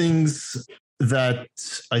the things that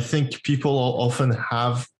I think people often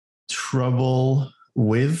have trouble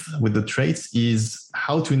with the traits is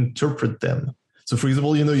how to interpret them. So for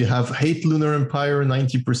example, you have hate Lunar Empire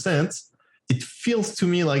 90%. It feels to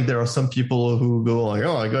me like there are some people who go like,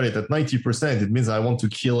 I got it at 90%. It means I want to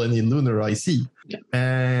kill any lunar I see. Yeah.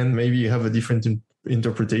 And maybe you have a different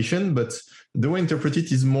interpretation, but the way I interpret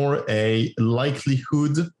it is more a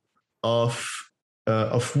likelihood of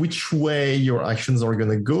which way your actions are going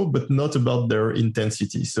to go, but not about their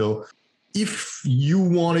intensity. So if you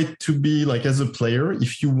want it to be like, as a player,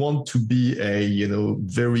 if you want to be a,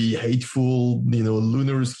 very hateful,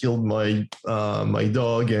 lunars killed my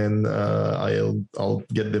dog and I'll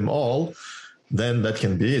get them all, then that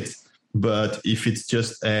can be it. But if it's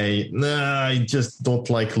just I just don't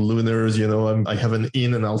like lunars, I have an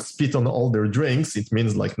inn and I'll spit on all their drinks, it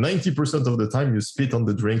means like 90% of the time you spit on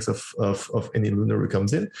the drinks of any lunar who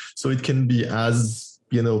comes in. So it can be as,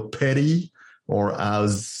 petty or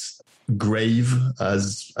as grave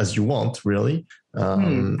as you want, really.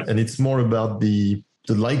 And it's more about the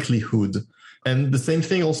likelihood And the same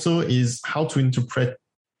thing also is how to interpret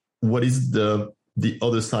what is the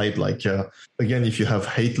other side. Like, again, if you have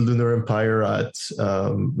hate Lunar Empire at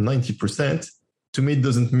 90%, to me, it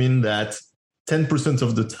doesn't mean that 10%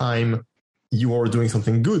 of the time you are doing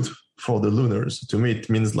something good for the Lunars. To me, it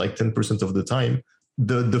means like 10% of the time.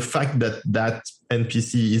 The fact that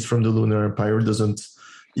NPC is from the Lunar Empire doesn't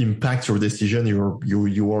impact your decision.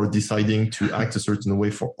 You are deciding to act a certain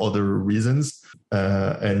way for other reasons,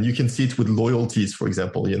 and you can see it with loyalties. For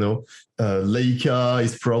example, Leica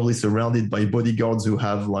is probably surrounded by bodyguards who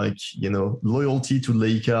have loyalty to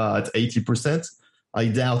Leica at 80%. I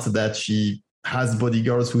doubt that she has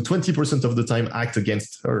bodyguards who 20% of the time act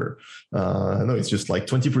against her. No, it's just like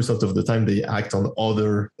 20% of the time they act on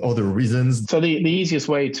other reasons. So the easiest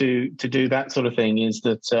way to do that sort of thing is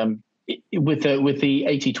that with the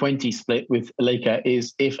 80-20 split with Leica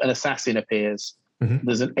is if an assassin appears,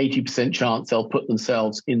 there's an 80% chance they'll put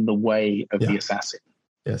themselves in the way of the assassin.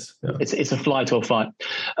 Yes, yeah. It's a flight or fight.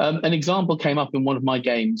 An example came up in one of my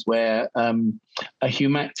games where a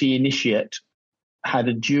Humacti initiate had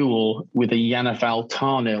a duel with a Yanafal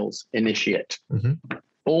Tarnils initiate.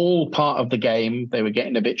 All part of the game. They were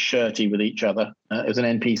getting a bit shirty with each other. It was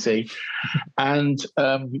an NPC. And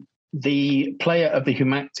the player of the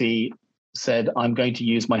Humacti said, I'm going to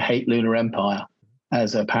use my hate Lunar Empire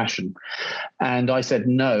as a passion. And I said,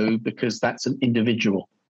 no, because that's an individual.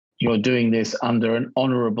 You're doing this under an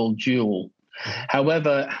honorable duel.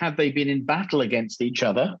 However, had they been in battle against each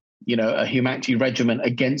other, a Humacti regiment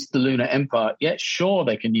against the Lunar Empire, sure,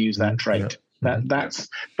 they can use that trait. Yeah.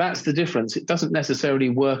 That's the difference. It doesn't necessarily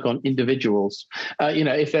work on individuals.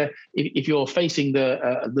 If you're facing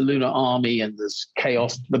the Lunar army and there's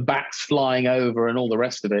chaos, the bats flying over and all the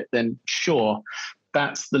rest of it, then sure,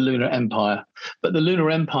 that's the Lunar Empire. But the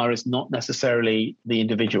Lunar Empire is not necessarily the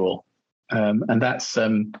individual, and that's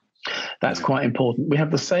quite important. We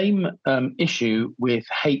have the same issue with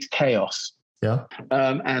hate chaos. Yeah,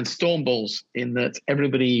 and Stormballs, in that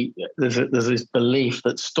there's this belief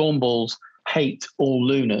that Stormballs hate all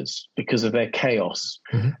Lunars because of their chaos.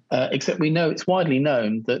 Except we know it's widely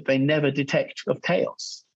known that they never detect of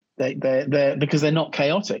chaos. They're because they're not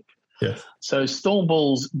chaotic. Yes. So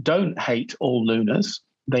Stormballs don't hate all Lunars.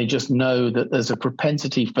 They just know that there's a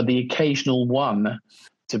propensity for the occasional one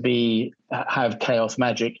to have chaos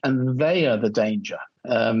magic, and they are the danger.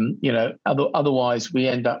 Otherwise we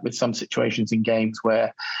end up with some situations in games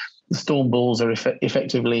where the Stormballs are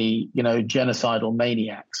effectively, genocidal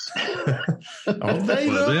maniacs. They are.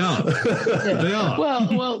 They are.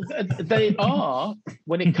 Well, they are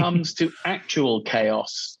when it comes to actual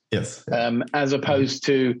chaos. Yes. As opposed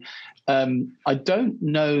to, I don't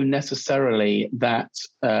know necessarily that.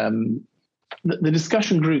 The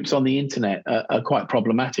discussion groups on the internet are quite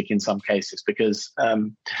problematic in some cases because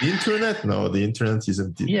the internet isn't.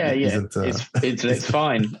 It's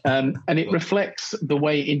fine, and it reflects the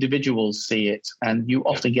way individuals see it, and you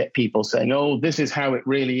often get people saying, "Oh, this is how it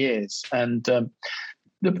really is," and the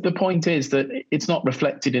point is that it's not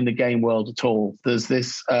reflected in the game world at all. There's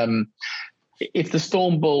this: if the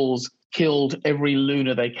Stormballs killed every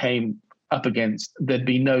Lunar they came up against, there'd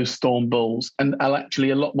be no Stormballs, and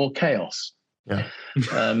actually a lot more chaos. Yeah.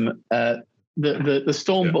 The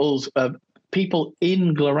Stormballs, people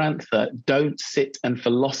in Glorantha don't sit and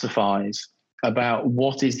philosophize about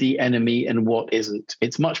what is the enemy and what isn't.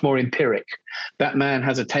 It's much more empiric. That man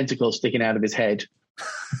has a tentacle sticking out of his head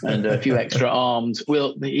and a few extra arms.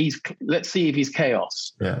 Let's see if he's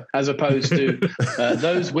chaos. Yeah. As opposed to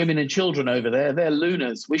those women and children over there, they're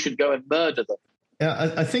Lunars. We should go and murder them.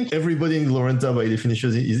 Yeah, I think everybody in Glorantha, by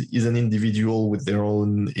definition, is an individual with their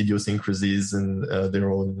own idiosyncrasies and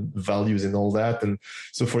their own values and all that. And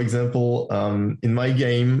so, for example, in my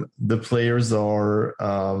game, the players are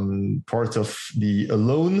part of the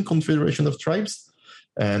Alone Confederation of Tribes.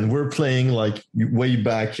 And we're playing like way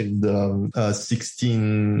back in the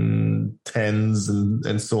 1610s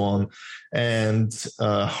and so on. And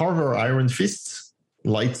Harvard Iron Fist,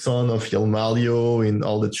 Light Son of Yelmalio in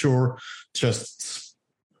Aldachur, just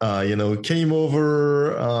came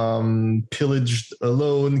over, pillaged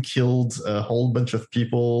Alone, killed a whole bunch of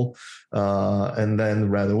people, and then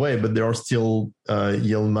ran away. But there are still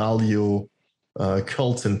Yelmalio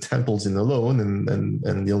cults and temples in Alone, and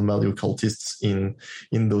Yelmalio cultists in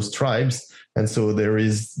those tribes. And so there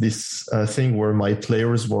is this thing where my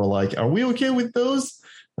players were like, "Are we okay with those?"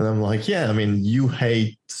 And I'm like, "Yeah, I mean, you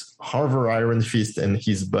hate Harvard Iron Fist and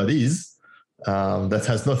his buddies. That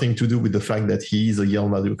has nothing to do with the fact that he's a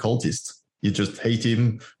Yelmalio cultist. You just hate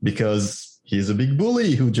him because he's a big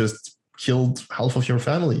bully who just killed half of your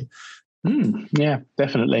family." Yeah,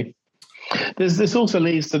 definitely. This also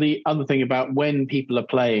leads to the other thing about when people are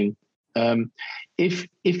playing. If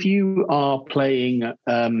you are playing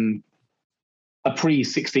a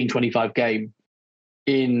pre-1625 game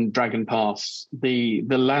in Dragon Pass, the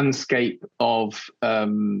landscape of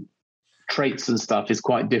traits and stuff is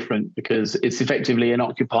quite different, because it's effectively an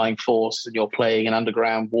occupying force, and you're playing an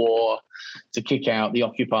underground war to kick out the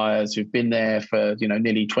occupiers who've been there for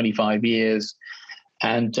nearly 25 years,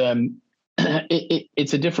 and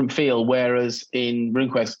it's a different feel. Whereas in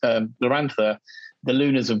RuneQuest Glorantha, the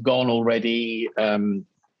Lunars have gone already.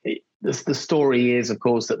 The story is, of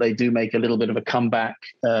course, that they do make a little bit of a comeback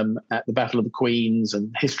at the Battle of the Queens,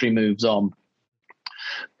 and history moves on.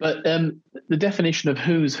 But the definition of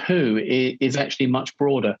who's who is actually much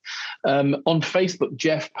broader. On Facebook,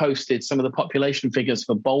 Jeff posted some of the population figures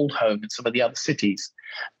for Boldhome and some of the other cities,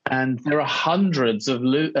 and there are hundreds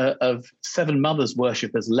of Seven Mothers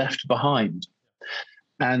worshippers left behind.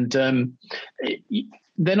 And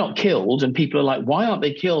they're not killed, and people are like, why aren't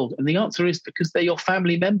they killed? And the answer is because they're your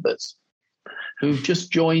family members who've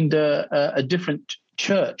just joined a different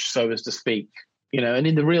church, so as to speak. And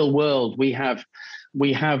in the real world, we have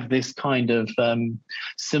this kind of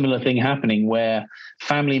similar thing happening, where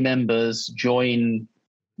family members join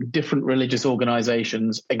different religious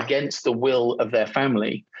organizations against the will of their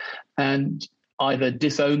family, and either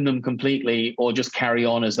disown them completely or just carry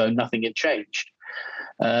on as though nothing had changed.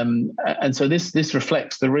 And so this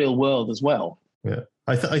reflects the real world as well. Yeah,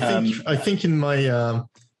 I think in my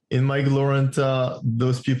Glorantha,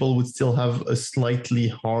 those people would still have a slightly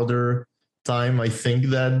harder time, I think,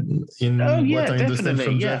 than in what I understand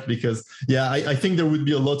from Jeff, because I think there would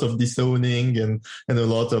be a lot of disowning and a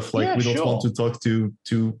lot of we don't want to talk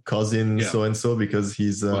to cousin so and so because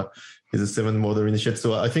he's a Seven Mother initiate.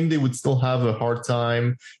 So I think they would still have a hard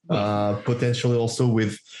time, potentially also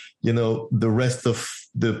with the rest of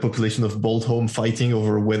the population of Boldhome fighting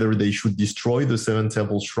over whether they should destroy the Seven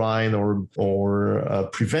Temple Shrine or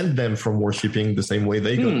prevent them from worshipping the same way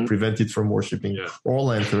they got prevented from worshipping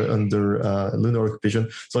Orlanth under lunar occupation.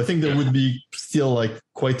 So I think there would be still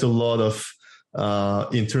quite a lot of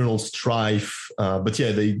internal strife. But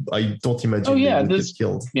I don't imagine they would get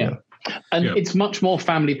killed. Yeah. And it's much more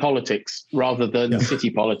family politics rather than city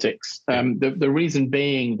politics. The reason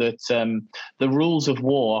being that the rules of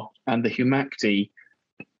war and the Humacti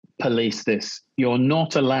police this. You're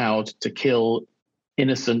not allowed to kill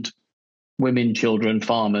innocent women, children,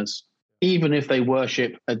 farmers, even if they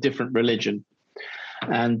worship a different religion.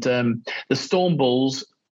 And the Storm Bulls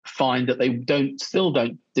find that they still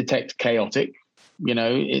don't detect chaotic.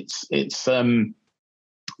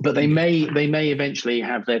 But they may eventually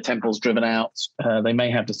have their temples driven out. They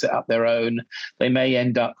may have to set up their own. They may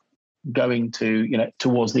end up going to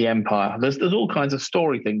towards the empire. There's all kinds of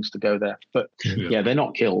story things to go there. But they're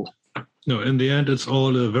not killed. No, in the end, it's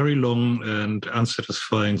all a very long and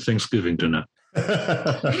unsatisfying Thanksgiving dinner.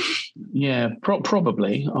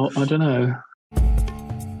 Probably. I don't know.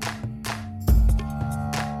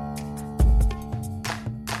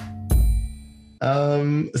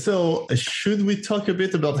 So should we talk a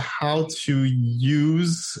bit about how to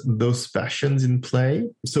use those passions in play?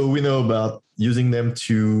 So we know about using them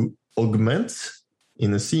to augment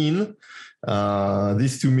in a scene.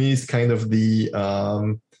 This to me is kind of the,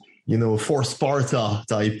 for Sparta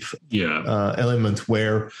type element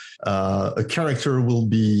where a character will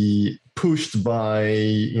be pushed by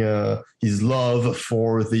his love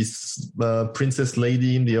for this princess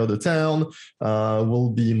lady in the other town, will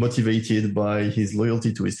be motivated by his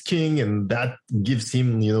loyalty to his king, and that gives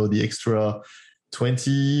him, the extra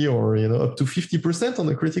 20 or up to 50% on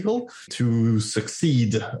the critical to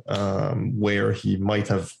succeed where he might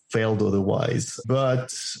have failed otherwise.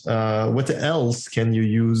 But what else can you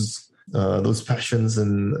use those passions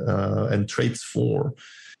and traits for?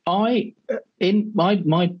 In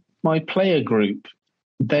my player group,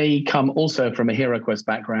 they come also from a HeroQuest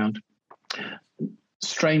background.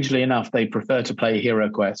 Strangely enough, they prefer to play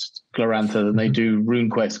HeroQuest Glorantha than they do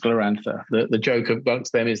RuneQuest Glorantha. The joke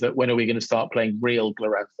amongst them is that when are we going to start playing real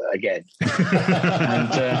Glorantha again?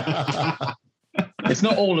 And it's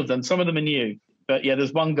not all of them. Some of them are new. But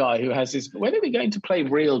there's one guy who has this, when are we going to play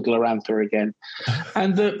real Glorantha again?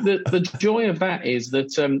 And the joy of that is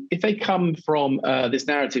that if they come from this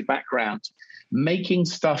narrative background, making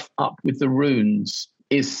stuff up with the runes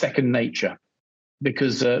is second nature,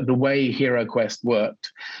 because the way HeroQuest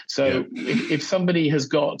worked. So if somebody has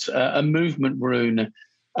got a movement rune,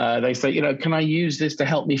 they say, can I use this to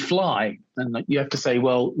help me fly? And you have to say,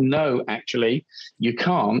 well, no, actually, you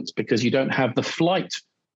can't, because you don't have the flight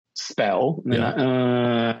spell.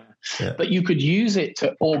 But you could use it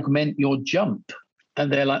to augment your jump.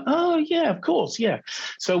 And they're like, oh, yeah, of course, yeah.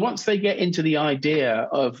 So once they get into the idea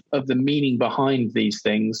of the meaning behind these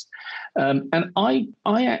things, and I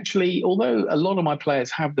actually, although a lot of my players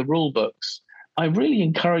have the rule books, I really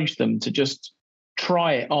encourage them to just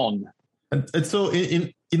try it on. And so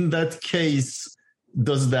in that case,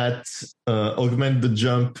 does that augment the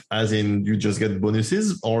jump, as in you just get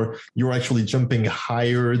bonuses, or you're actually jumping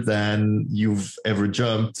higher than you've ever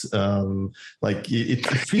jumped? Like it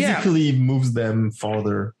physically moves them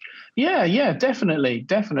farther. Yeah, definitely.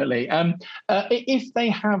 If they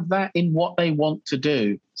have that in what they want to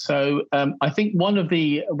do. So I think one of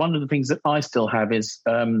the things that I still have is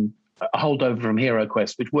a holdover from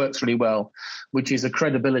HeroQuest, which works really well, which is a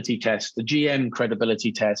credibility test, the GM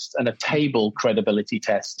credibility test, and a table credibility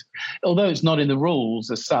test. Although it's not in the rules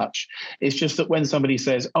as such, it's just that when somebody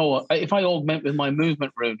says, oh, if I augment with my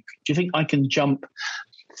movement rune, do you think I can jump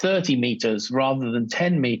 30 meters rather than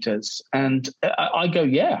 10 meters? And I go,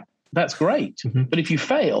 yeah, that's great. Mm-hmm. But if you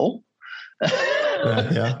fail,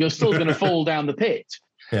 you're still going to fall down the pit.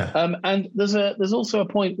 Yeah. And there's also a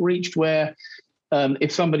point reached where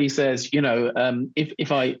if somebody says,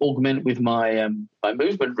 if I augment with my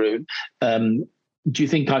movement rune, do you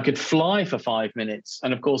think I could fly for 5 minutes?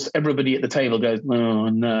 And of course, everybody at the table goes, oh,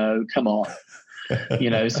 no, come on.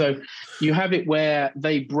 So you have it where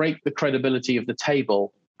they break the credibility of the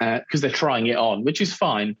table because they're trying it on, which is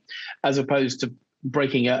fine, as opposed to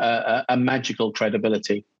breaking a magical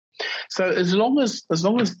credibility. So as long as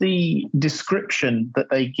the description that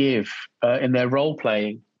they give in their role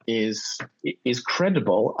playing is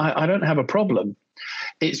credible, I don't have a problem.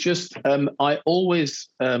 It's just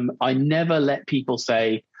I never let people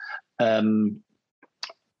say I'm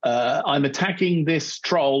attacking this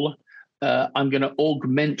troll, I'm going to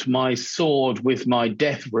augment my sword with my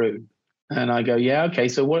death rune. And I go, yeah, okay,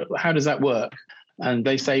 so how does that work? And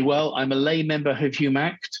they say, well, I'm a lay member of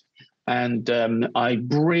Humact, and I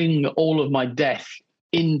bring all of my death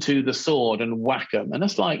into the sword and whack them. And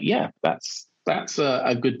it's like, yeah, that's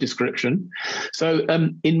a good description. So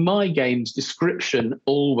in my games, description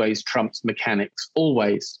always trumps mechanics,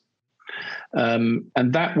 always. And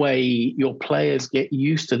that way your players get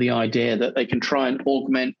used to the idea that they can try and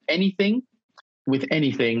augment anything with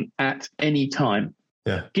anything at any time.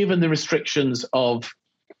 Yeah. Given the restrictions of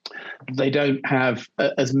they don't have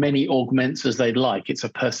as many augments as they'd like. It's a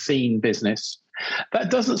per scene business. That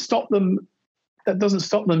doesn't stop them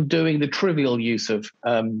doing the trivial use of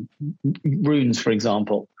runes, for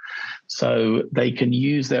example. So they can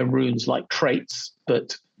use their runes like traits,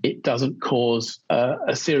 but it doesn't cause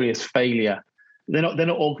a serious failure. They're not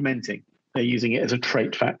augmenting. They're using it as a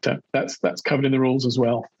trait factor. That's covered in the rules as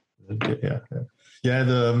well. Okay, yeah.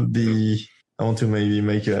 I want to maybe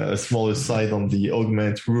make a small aside on the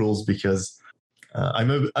augment rules, because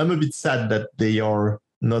I'm a bit sad that they are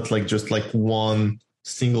not just one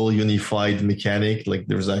single unified mechanic. Like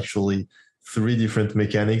there's actually 3 different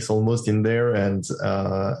mechanics almost in there, and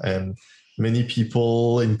many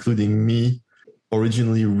people, including me,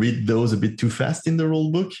 originally read those a bit too fast in the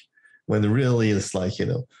rule book, when really it's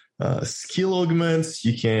skill augments.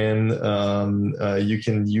 You can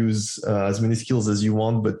use as many skills as you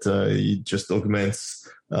want, but it just augments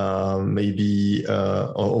maybe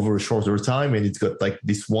over a shorter time, and it's got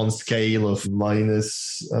this one scale of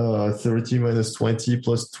minus 30, minus 20,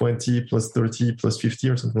 plus 20, plus 30, plus 50,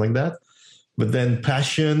 or something like that. But then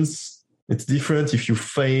passions, it's different. If you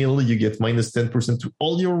fail, you get minus 10% to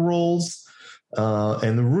all your rolls.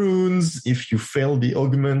 And runes, if you fail the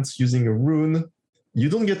augment using a rune, you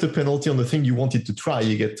don't get a penalty on the thing you wanted to try.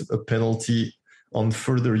 You get a penalty on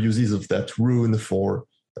further uses of that rune for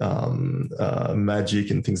magic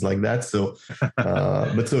and things like that. So,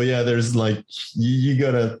 there's you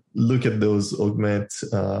gotta look at those augment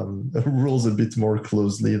rules a bit more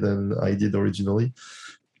closely than I did originally.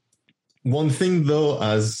 One thing though,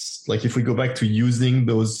 as if we go back to using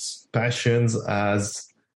those passions as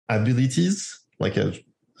abilities,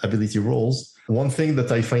 ability roles, one thing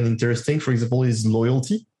that I find interesting, for example, is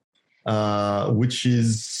loyalty, which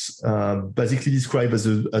is basically described as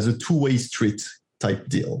a two-way street type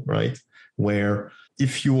deal, right? Where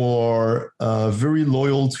if you are very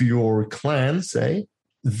loyal to your clan, say,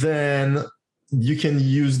 then you can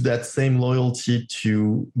use that same loyalty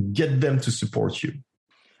to get them to support you.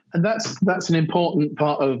 And that's an important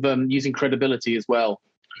part of using credibility as well,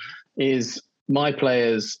 is my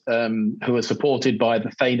players who are supported by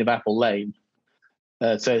the Thane of Apple Lane.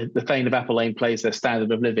 So the Thane of Apple Lane plays their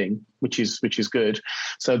standard of living, which is good.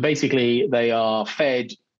 So basically they are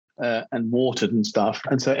fed and watered and stuff.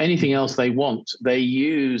 And so anything else they want, they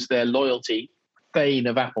use their loyalty, Thane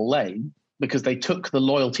of Apple Lane, because they took the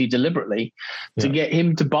loyalty deliberately to get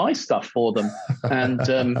him to buy stuff for them. And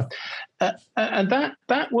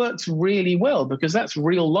that works really well, because that's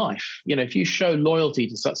real life. If you show loyalty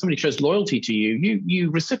to somebody shows loyalty to you,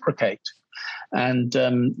 you reciprocate. And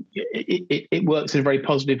it works in a very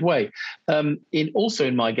positive way. Also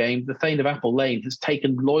in my game, the Thane of Apple Lane has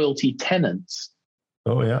taken loyalty tenants.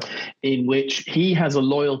 Oh, yeah. In which he has a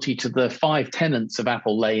loyalty to the 5 tenants of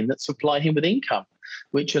Apple Lane that supply him with income,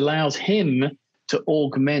 which allows him to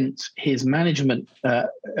augment his managed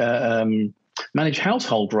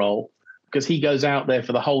household role, because he goes out there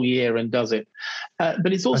for the whole year and does it.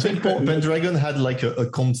 But it's also important. Pendragon had like a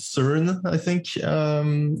concern, I think,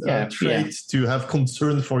 trait to have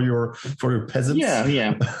concern for your peasants.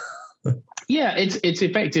 Yeah. Yeah, it's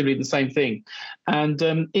effectively the same thing. And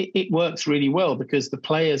it works really well, because the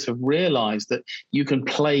players have realized that you can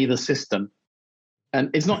play the system. And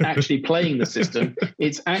it's not actually playing the system,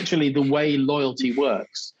 it's actually the way loyalty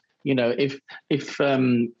works. If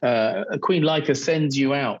Queen Leica sends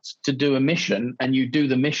you out to do a mission, and you do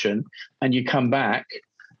the mission and you come back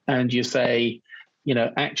and you say,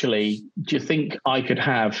 actually, do you think I could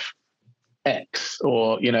have X,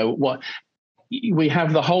 or, what? We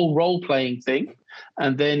have the whole role-playing thing,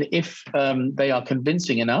 and then if they are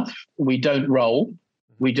convincing enough, we don't roll.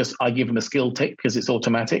 I give them a skill tick because it's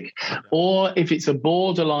automatic. Or if it's a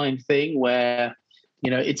borderline thing where,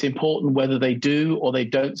 it's important whether they do or they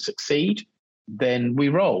don't succeed, then we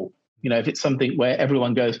roll. If it's something where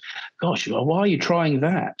everyone goes, gosh, why are you trying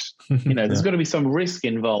that? There's got to be some risk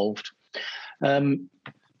involved.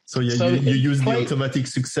 So you use the automatic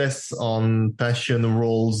success on passion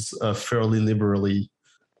rolls fairly liberally.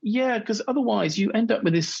 Yeah, because otherwise you end up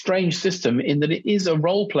with this strange system in that it is a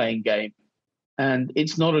role-playing game, and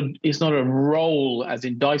it's not a roll as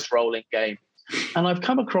in dice rolling game. And I've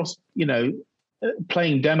come across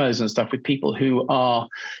playing demos and stuff with people who are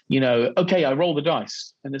okay, I roll the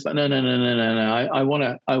dice, and it's like no, I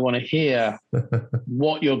want to hear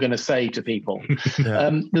what you're going to say to people.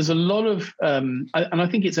 There's a lot of and I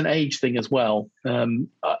think it's an age thing as well. When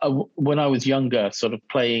I was younger, sort of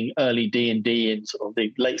playing early D&D in sort of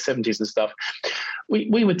the late 70s and stuff,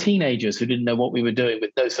 we were teenagers who didn't know what we were doing with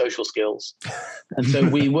no social skills, and so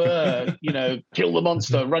we were kill the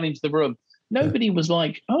monster, run into the room. Nobody was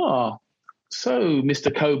like, so,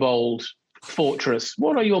 Mr. Kobold Fortress,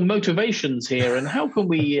 what are your motivations here, and how can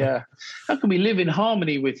we live in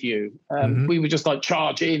harmony with you? We would just like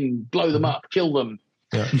charge in, blow them up, kill them.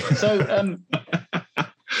 Yeah. So,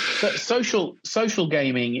 but social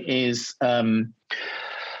gaming is the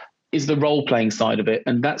role playing side of it,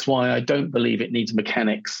 and that's why I don't believe it needs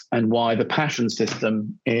mechanics, and why the passion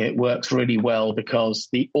system works really well, because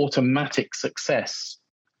the automatic success,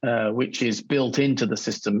 which is built into the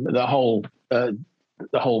system, the whole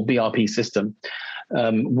BRP system,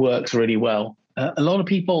 works really well. A lot of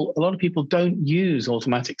people don't use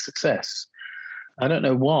automatic success. I don't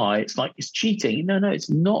know why. It's like it's cheating. No, it's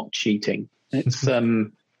not cheating. It's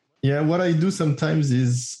what I do sometimes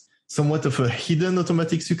is somewhat of a hidden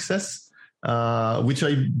automatic success, which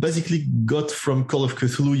I basically got from Call of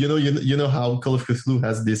Cthulhu. You know how Call of Cthulhu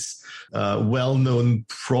has this well-known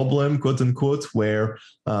problem, quote unquote, where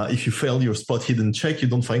if you fail your spot hidden check, you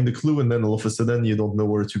don't find the clue, and then all of a sudden you don't know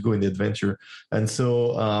where to go in the adventure. And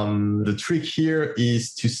so the trick here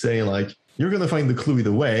is to say, like, you're going to find the clue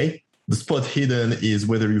either way. The spot hidden is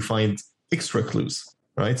whether you find extra clues.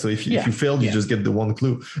 Right. So if you failed, you just get the one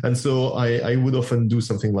clue. And so I would often do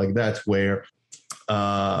something like that, where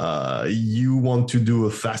you want to do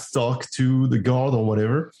a fast talk to the guard or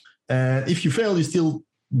whatever. And if you fail, you still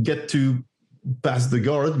get to pass the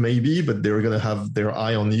guard, maybe, but they're going to have their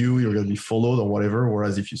eye on you. You're going to be followed or whatever.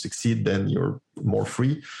 Whereas if you succeed, then you're more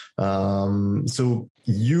free. So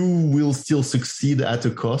you will still succeed at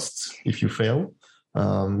a cost if you fail.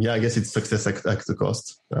 I guess it's success at a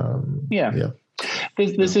cost.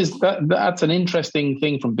 That's an interesting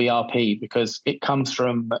thing from BRP, because it comes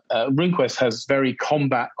from RuneQuest has very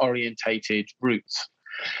combat orientated roots,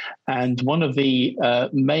 and one of the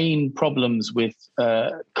main problems with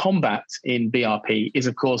combat in BRP is,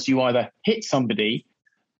 of course, you either hit somebody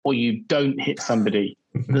or you don't hit somebody.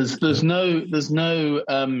 There's no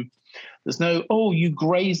you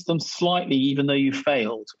grazed them slightly even though you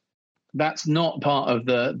failed. That's not part of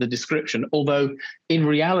the description, although in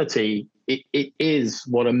reality it is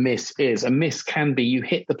what a miss is. A miss can be you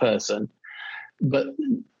hit the person, but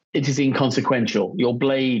it is inconsequential. Your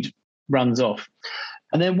blade runs off.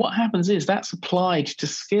 And then what happens is that's applied to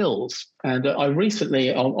skills. And I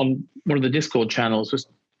recently, on one of the Discord channels, was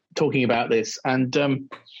talking about this. And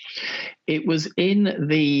it was in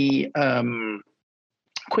the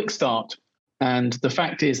quick start And the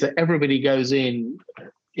fact is that everybody goes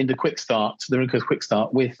into Quick Start, the RuneQuest Quick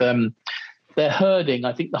Start, with their herding.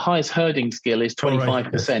 I think the highest herding skill is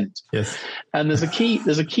 25%. Right. Yes. And there's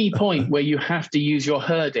a key point where you have to use your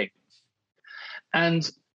herding. And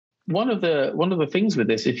one of the things with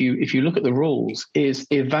this, if you look at the rules, is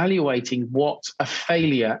evaluating what a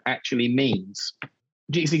failure actually means.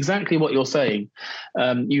 It's exactly what you're saying.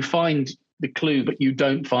 You find the clue, but you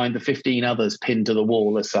don't find the 15 others pinned to the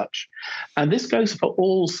wall as such. And this goes for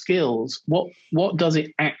all skills. What does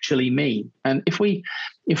it actually mean? And if we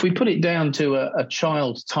put it down to a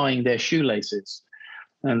child tying their shoelaces,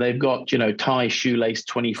 and they've got, tie shoelace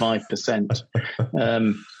 25%,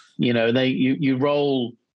 you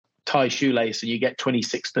roll tie shoelace and you get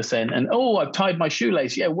 26%, and I've tied my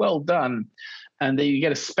shoelace, yeah, well done. And then you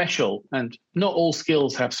get a special, and not all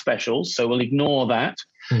skills have specials, so we'll ignore that.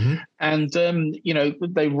 Mm-hmm. And,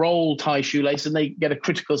 they roll tie shoelace and they get a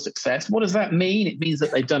critical success. What does that mean? It means that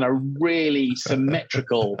they've done a really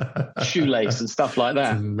symmetrical shoelace and stuff like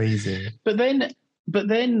that. That's amazing. But then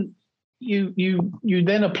you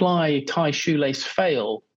then apply tie shoelace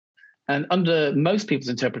fail. And under most people's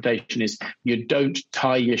interpretation is you don't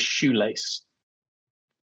tie your shoelace.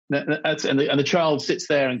 And the child sits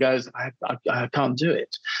there and goes, I can't do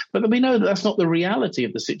it. But we know that that's not the reality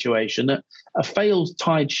of the situation. That a failed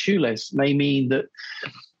tied shoelace may mean that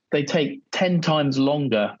they take 10 times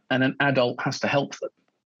longer and an adult has to help them.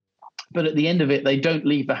 But at the end of it, they don't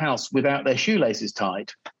leave the house without their shoelaces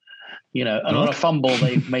tied. And on a fumble,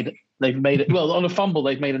 they've made it. Well, on a fumble,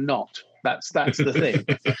 they've made a knot. That's the thing.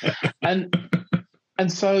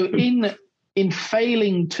 And so in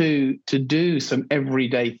failing to do some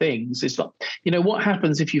everyday things, it's like, what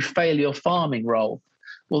happens if you fail your farming role?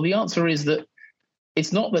 Well, the answer is that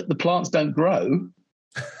it's not that the plants don't grow.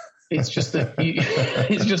 It's just that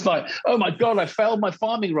it's just like, oh my God, I failed my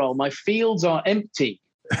farming role. My fields are empty.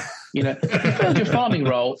 You failed your farming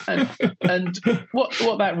role. And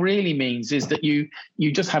what that really means is that you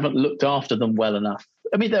just haven't looked after them well enough.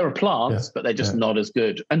 I mean, there are plants, but they're just not as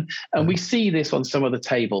good. And we see this on some of the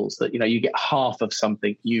tables that, you get half of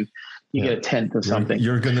something, you get a tenth of something.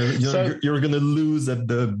 You're gonna lose at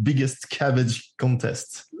the biggest cabbage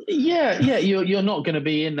contest. Yeah, you're not going to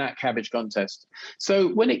be in that cabbage contest. So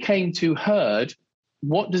when it came to herd,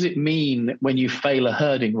 what does it mean when you fail a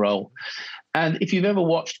herding role? And if you've ever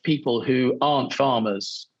watched people who aren't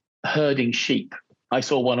farmers herding sheep, I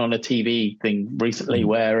saw one on a TV thing recently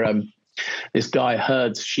where this guy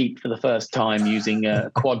herds sheep for the first time using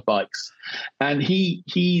quad bikes, and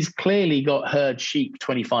he's clearly got herd sheep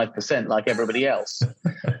 25% like everybody else,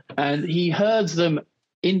 and he herds them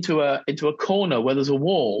into a corner where there's a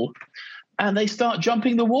wall, and they start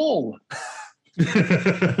jumping the wall. they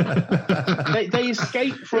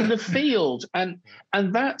escape from the field, and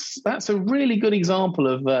that's a really good example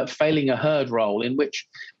of failing a herd role, in which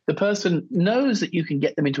the person knows that you can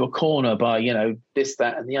get them into a corner by this,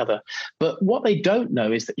 that, and the other, but what they don't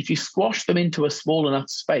know is that if you squash them into a small enough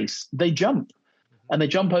space, they jump, and they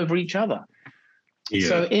jump over each other. Yeah.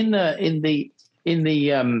 So in the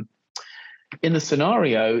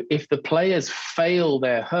scenario, if the players fail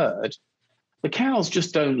their herd, the cows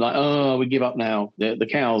just don't we give up now. The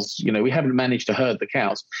cows, we haven't managed to herd the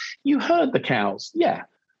cows. You herd the cows, yeah,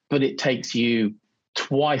 but it takes you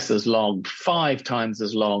twice as long, 5 times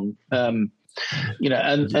as long. And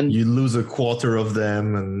you lose a quarter of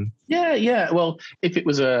them. And yeah. Well, if it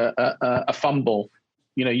was a fumble,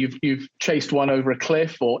 you've chased one over a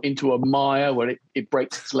cliff or into a mire where it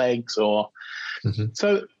breaks its legs, or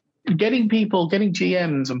so. Getting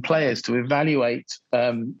GMs and players to evaluate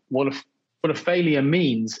what a failure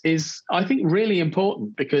means is, I think, really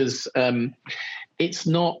important, because it's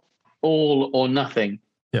not all or nothing.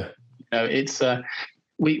 Yeah, it's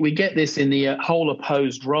we get this in the whole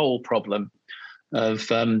opposed role problem of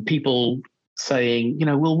people saying,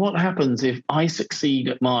 well, what happens if I succeed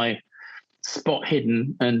at my spot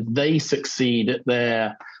hidden and they succeed at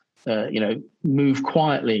their move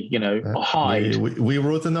quietly, or hide. We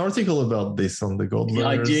wrote an article about this on the Gold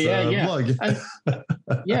Learners blog.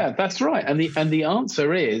 Yeah, that's right. And the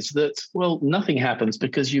answer is that, well, nothing happens,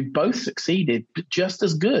 because you both succeeded just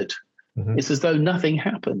as good. Mm-hmm. It's as though nothing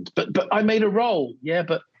happened. But I made a roll. Yeah,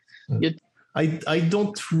 but I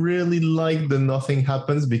don't really like the nothing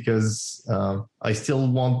happens, because I still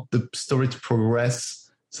want the story to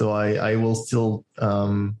progress. So I will still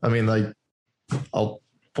I'll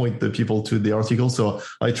point the people to the article. So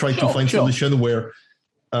I try to find solution where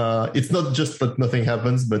it's not just that nothing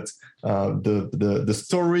happens, but the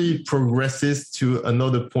story progresses to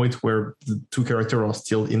another point where the two characters are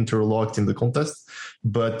still interlocked in the contest,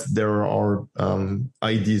 but there are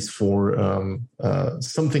ideas for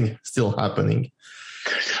something still happening.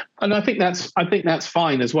 And I think that's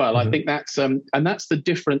fine as well. Mm-hmm. I think that's and that's the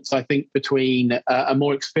difference, I think, between a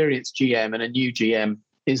more experienced GM and a new GM,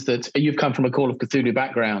 is that you've come from a Call of Cthulhu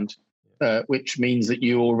background, which means that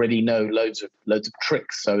you already know loads of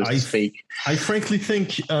tricks, so to speak. I frankly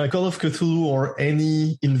think Call of Cthulhu or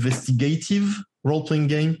any investigative role-playing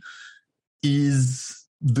game is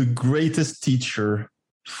the greatest teacher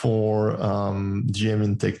for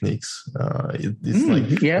GMing techniques.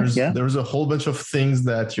 There's a whole bunch of things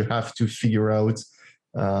that you have to figure out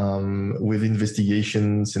with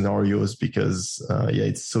investigation scenarios because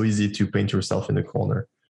it's so easy to paint yourself in a corner.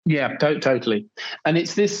 Yeah, totally. And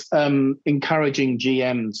it's this encouraging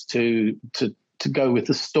GMs to go with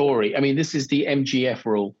the story. I mean, this is the MGF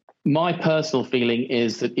rule. My personal feeling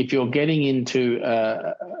is that if you're getting into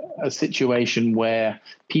a situation where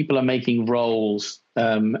people are making rolls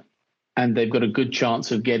and they've got a good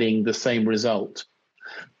chance of getting the same result,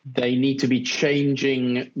 they need to be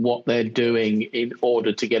changing what they're doing in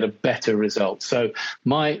order to get a better result. So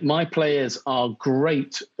my players are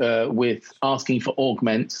great with asking for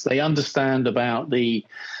augments. They understand about the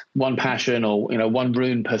one passion or one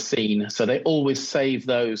rune per scene, so they always save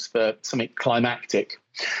those for something climactic.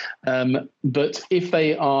 But if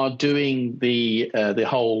they are doing the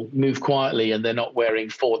whole move quietly and they're not wearing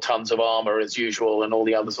 4 tons of armor as usual and all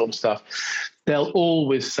the other sort of stuff, they'll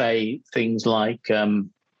always say things like,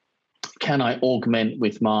 can I augment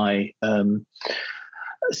with my...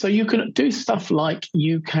 So you can do stuff like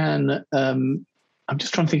you can... I'm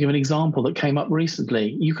just trying to think of an example that came up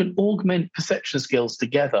recently. You can augment perception skills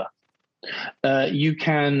together. You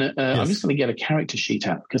can... Yes. I'm just going to get a character sheet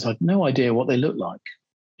out because I've no idea what they look like.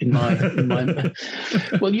 In my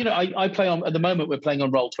well, I play on... At the moment, we're playing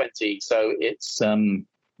on Roll20, so it's...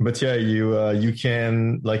 But yeah, you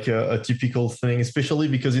can, like a typical thing, especially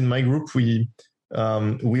because in my group, we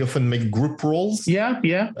often make group roles. Yeah.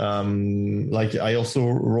 Like I also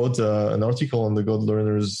wrote an article on the God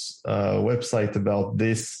Learners website about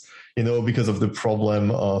this, because of the problem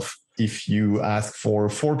of if you ask for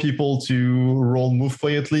 4 people to roll move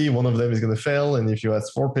quietly, one of them is going to fail. And if you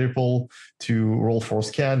ask 4 people to roll for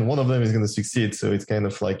scan, one of them is going to succeed. So it's kind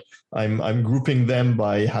of like I'm grouping them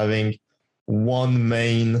by having one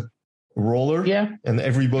main roller, and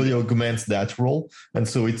everybody augments that roll. And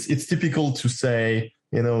so it's typical to say,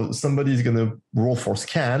 somebody is going to roll for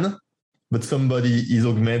scan, but somebody is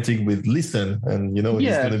augmenting with listen, and it's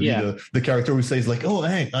going to be the character who says like, oh,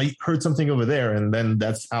 hey, I heard something over there, and then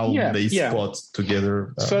that's how they spot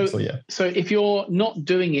together. So if you're not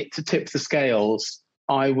doing it to tip the scales,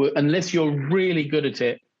 I would, unless you're really good at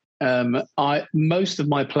it. Most of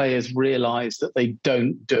my players realize that they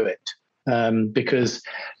don't do it because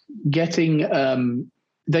getting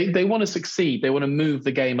they want to succeed, they want to move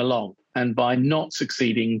the game along, and by not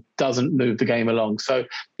succeeding doesn't move the game along. So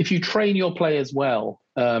if you train your players well,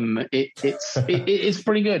 it's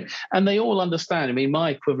pretty good, and they all understand. I mean,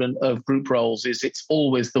 my equivalent of group roles is it's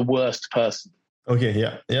always the worst person. Okay,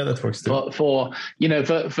 yeah, that works too. But for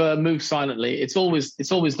move silently, it's always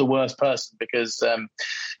the worst person because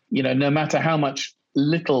no matter how much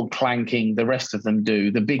little clanking the rest of them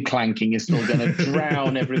do, the big clanking is still going to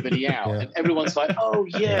drown everybody out. Yeah. And everyone's like, oh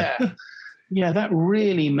yeah, that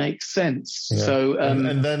really makes sense. Yeah. So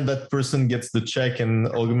and then that person gets the check and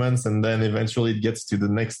augments, and then eventually it gets to the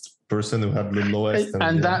next person who had the lowest,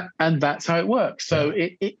 and that's how it works. So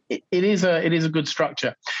it is a good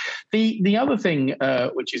structure. The other thing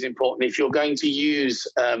which is important if you're going to use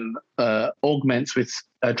augments with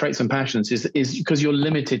traits and passions is because you're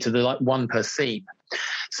limited to the one per scene.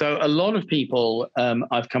 So a lot of people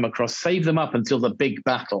I've come across save them up until the big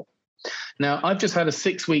battle. Now, I've just had a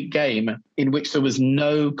 6-week game in which there was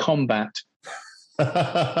no combat.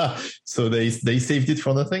 So they saved it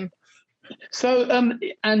for nothing? So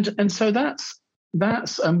and so that's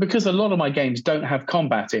because a lot of my games don't have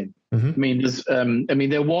combat in. Mm-hmm. I mean,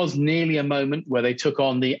 there was nearly a moment where they took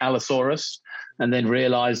on the Allosaurus and then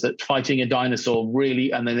realized that fighting a dinosaur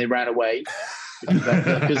and then they ran away.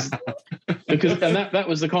 because that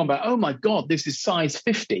was the combat. Oh my God, this is size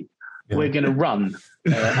 50. Yeah. We're going to run,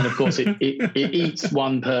 and of course it eats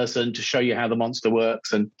one person to show you how the monster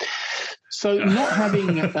works, and so not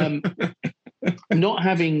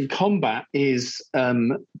having combat is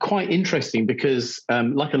quite interesting because,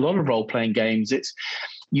 like a lot of role-playing games,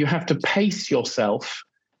 you have to pace yourself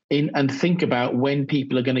in and think about when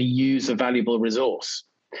people are going to use a valuable resource.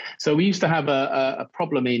 So we used to have a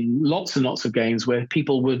problem in lots and lots of games where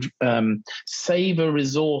people would save a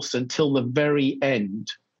resource until the very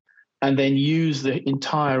end and then use the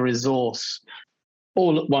entire resource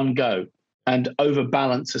all at one go and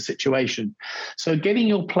overbalance a situation. So getting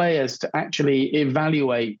your players to actually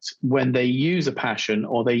evaluate when they use a passion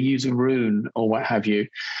or they use a rune or what have you,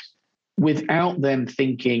 without them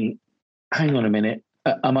thinking, hang on a minute,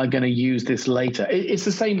 am I going to use this later? It's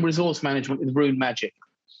the same resource management with rune magic.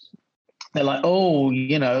 They're like, oh,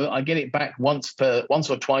 I get it back once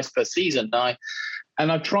or twice per season.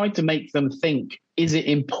 And I've tried to make them think, is it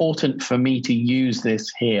important for me to use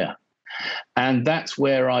this here? And that's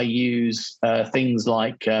where I use things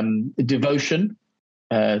like devotion.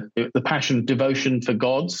 The passion devotion for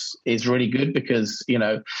gods is really good because,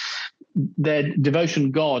 their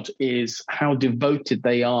devotion God is how devoted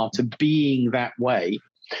they are to being that way.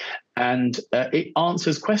 And it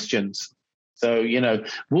answers questions. So,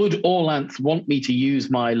 would Orlanth want me to use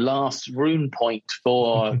my last rune point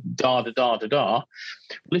for da-da-da-da-da?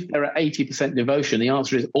 Well, if they're at 80% devotion, the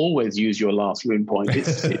answer is always use your last rune point.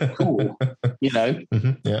 It's cool,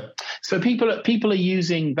 Mm-hmm, yeah. So people are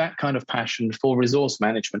using that kind of passion for resource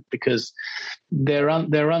management because they're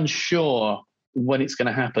unsure when it's going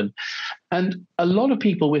to happen. And a lot of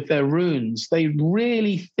people with their runes, they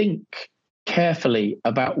really think carefully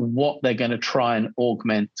about what they're going to try and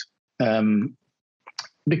augment.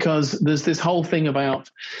 Because there's this whole thing about,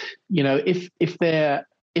 if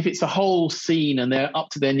it's a whole scene and they're up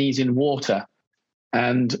to their knees in water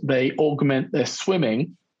and they augment their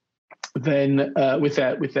swimming, then with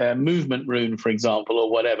their movement rune, for example, or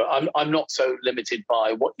whatever, I'm not so limited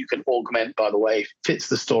by what you can augment. By the way, if it fits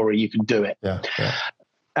the story, you can do it. Yeah.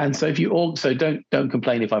 And so if you also don't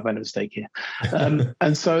complain if I've made a mistake here.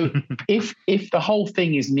 And so if the whole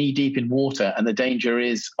thing is knee deep in water and the danger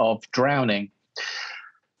is of drowning,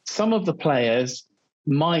 some of the players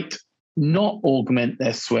might not augment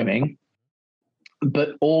their swimming,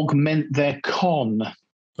 but augment their con.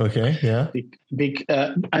 Okay, yeah.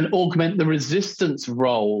 And augment the resistance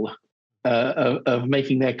roll of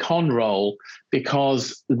making their con roll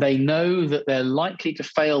because they know that they're likely to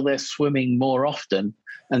fail their swimming more often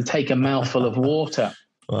and take a mouthful of water.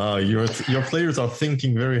 Wow, your players are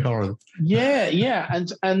thinking very hard. Yeah, and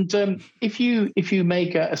if you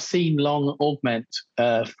make a scene long augment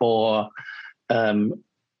for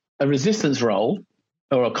a resistance roll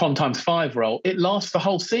or a con times 5 roll, it lasts the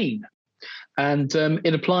whole scene. And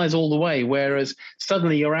it applies all the way, whereas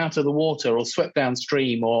suddenly you're out of the water or swept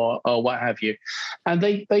downstream or what have you. And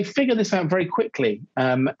they figure this out very quickly.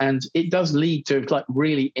 And it does lead to like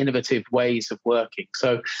really innovative ways of working.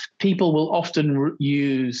 So people will often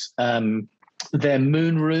use their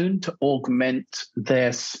moon rune to augment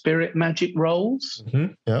their spirit magic rolls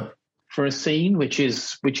for a scene, which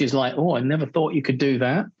is like, oh, I never thought you could do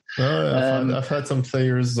that. I've had some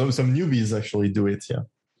players, some newbies actually do it, yeah.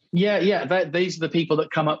 Yeah. These are the people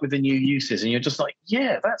that come up with the new uses, and you're just like,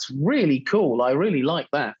 yeah, that's really cool. I really like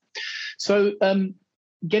that. So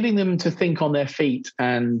getting them to think on their feet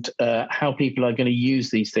and how people are going to use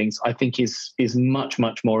these things, I think is much,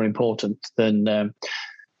 much more important than,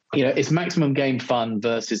 it's maximum game fun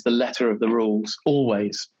versus the letter of the rules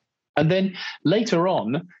always. And then later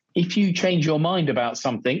on, if you change your mind about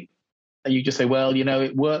something, and you just say, well,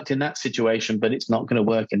 it worked in that situation, but it's not going to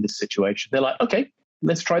work in this situation. They're like, okay,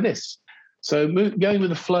 let's try this. So going with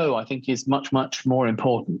the flow, I think, is much, much more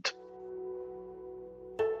important.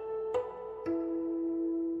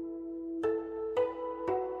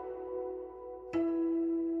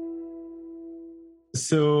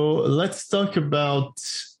 So let's talk about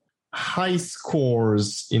high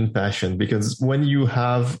scores in Passion, because when you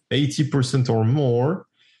have 80% or more,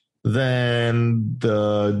 then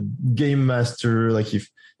the game master, like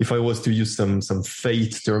if I was to use some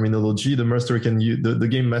fate terminology, the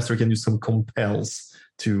game master can use some compels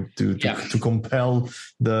to compel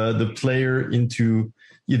the player into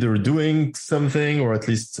either doing something or at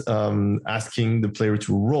least asking the player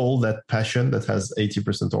to roll that passion that has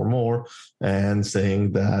 80% or more, and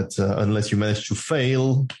saying that unless you manage to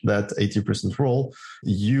fail that 80% roll,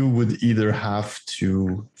 you would either have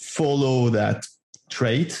to follow that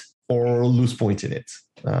trait or lose point in it,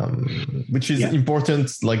 which is important.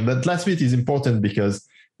 Like that last bit is important because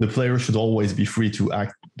the player should always be free to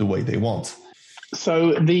act the way they want.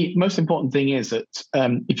 So the most important thing is that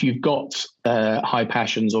if you've got high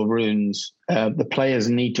passions or runes, the players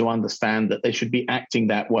need to understand that they should be acting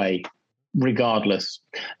that way regardless.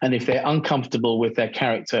 And if they're uncomfortable with their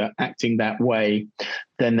character acting that way,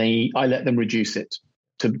 then I let them reduce it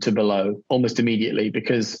to below almost immediately,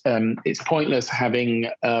 because it's pointless having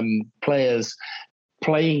players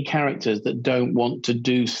playing characters that don't want to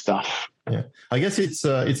do stuff. Yeah, I guess it's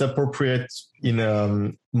appropriate in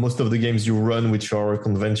most of the games you run, which are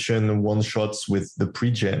convention one shots with the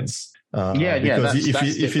pre-gens. Because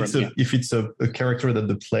if it's a character that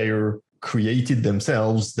the player created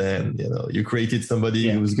themselves, then you created somebody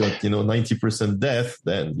who's got 90% death,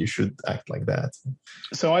 then you should act like that.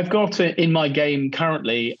 So I've got in my game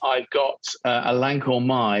currently, I've got a Lancor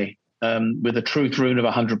Mai with a truth rune of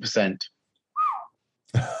 100%.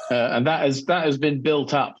 And that has been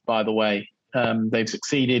built up, by the way. They've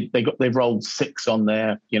succeeded. They've rolled 6 on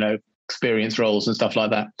their experience rolls and stuff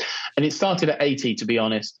like that. And it started at 80, to be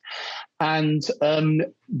honest. And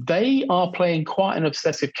they are playing quite an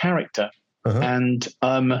obsessive character. Uh-huh. And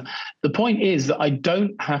the point is that I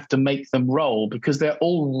don't have to make them roll because they're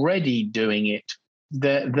already doing it.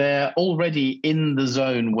 They're already in the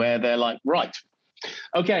zone where they're like, right,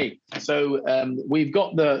 okay, so we've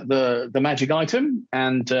got the magic item,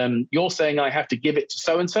 and you're saying I have to give it to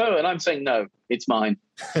so and so, and I'm saying no, it's mine.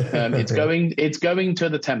 It's going to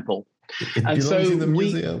the temple. It belongs in the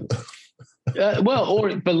museum. Or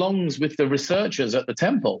it belongs with the researchers at the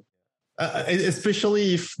temple.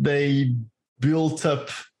 Especially if they built up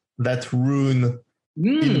that rune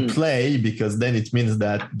in play, because then it means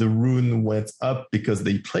that the rune went up because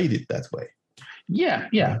they played it that way.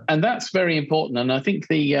 Yeah, and that's very important. And I think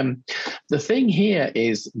the thing here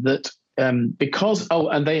is that because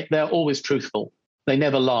they're always truthful, they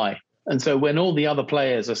never lie. And so when all the other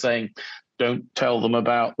players are saying, "Don't tell them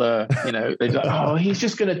about they're like, he's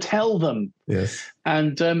just going to tell them." Yes.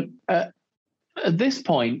 And at this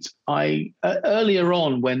point, I earlier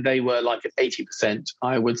on when they were like at 80%,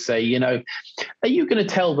 I would say, are you going to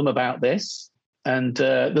tell them about this? And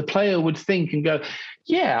the player would think and go,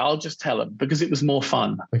 yeah, I'll just tell them because it was more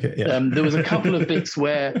fun. Okay, yeah. There was a couple of bits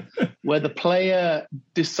where the player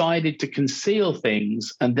decided to conceal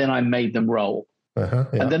things and then I made them roll. Uh-huh,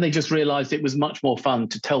 yeah. And then they just realized it was much more fun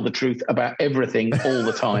to tell the truth about everything all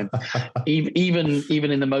the time, even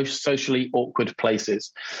in the most socially awkward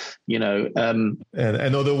places, And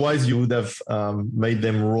otherwise you would have made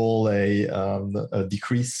them roll a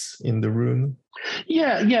decrease in the rune.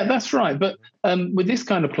 Yeah, that's right. But with this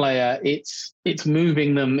kind of player, it's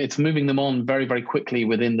moving them on very, very quickly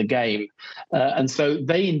within the game, and so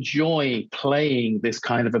they enjoy playing this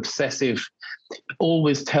kind of obsessive,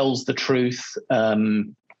 always tells the truth,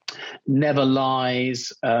 never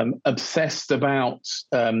lies, obsessed about.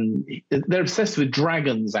 They're obsessed with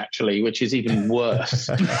dragons, actually, which is even worse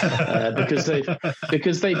because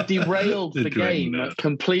they've derailed the game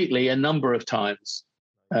completely a number of times.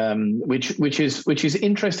 Which is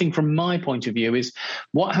interesting from my point of view is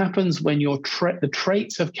what happens when the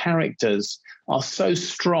traits of characters are so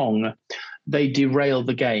strong they derail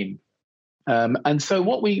the game. And so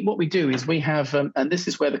what we do is we have and this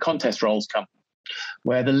is where the contest roles come,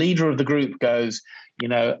 where the leader of the group goes,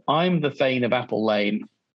 I'm the Thane of Apple Lane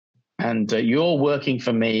and you're working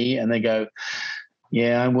for me, and they go,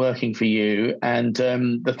 yeah, I'm working for you. And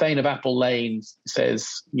the Thane of Apple Lane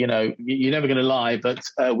says, you're never going to lie, but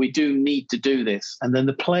we do need to do this. And then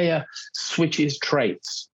the player switches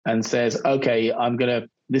traits and says, okay,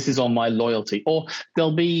 this is on my loyalty. Or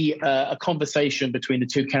there'll be a conversation between the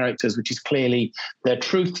two characters, which is clearly their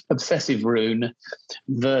truth obsessive rune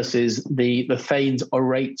versus the Thane's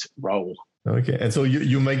orate role. Okay. And so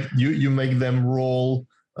you make them roll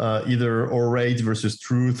either orate versus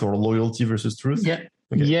truth or loyalty versus truth? Yeah.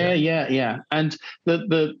 Okay. Yeah. And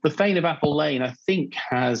the Thane of Apple Lane, I think,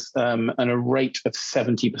 has an orate of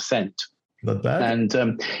 70%. Not bad.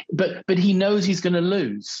 And but he knows he's going to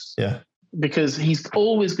lose. Yeah. Because he's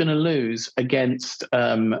always going to lose against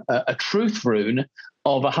a truth rune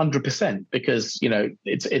of 100%, because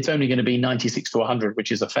it's only going to be 96 to 100,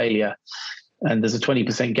 which is a failure, and there's a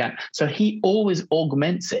 20% gap. So he always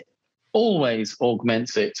augments it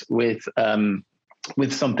with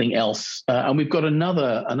something else. And we've got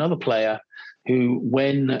another player who,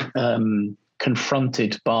 when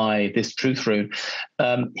confronted by this truth rune,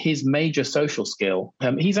 his major social skill,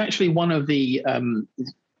 he's actually one of the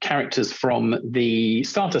characters from the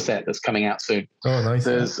starter set that's coming out soon. Oh, nice.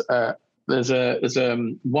 There's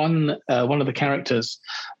one of the characters,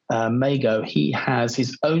 Mago. He has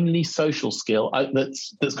his only social skill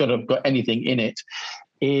that's got anything in it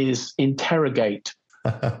is interrogate.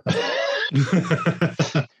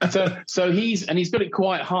 So he's got it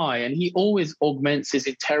quite high, and he always augments his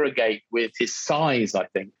interrogate with his size, I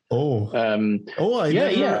think. I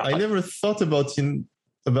never thought about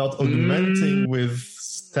augmenting with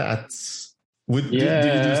stats. Do you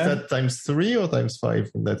do stat times 3 or times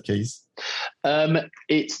 5 in that case?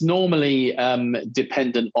 It's normally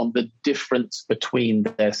dependent on the difference between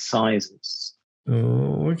their sizes.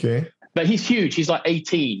 Oh, okay. But he's huge. He's like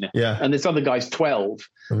 18. Yeah. And this other guy's 12.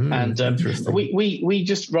 And we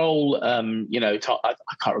just roll, I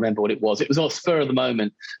can't remember what it was. It was on spur of the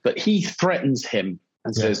moment. But he threatens him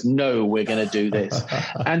and says, no, we're going to do this.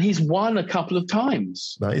 And he's won a couple of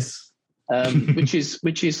times. Nice. which is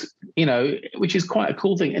quite a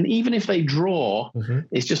cool thing. And even if they draw,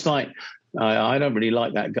 it's just like, I don't really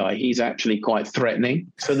like that guy. He's actually quite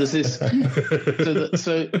threatening. So there's this.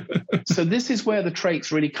 so this is where the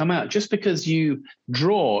traits really come out. Just because you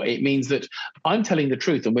draw, it means that I'm telling the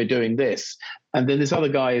truth and we're doing this. And then this other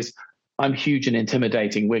guy is, I'm huge and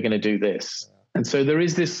intimidating. We're going to do this. And so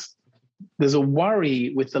there's a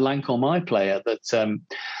worry with the Lancolmai player that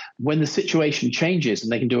when the situation changes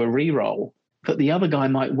and they can do a reroll, that the other guy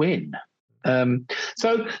might win.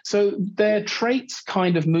 So their traits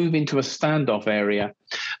kind of move into a standoff area.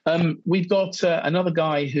 We've got another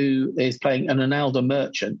guy who is playing an Analda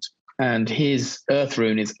merchant, and his Earth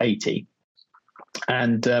rune is 80.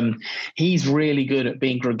 And he's really good at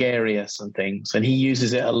being gregarious and things, and he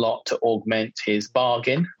uses it a lot to augment his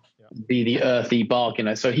bargain, be the earthy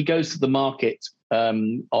bargainer. So he goes to the market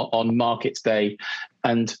on Markets Day,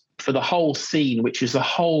 and for the whole scene, which is the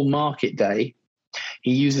whole market day,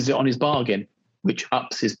 he uses it on his bargain, which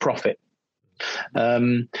ups his profit.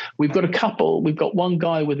 We've got one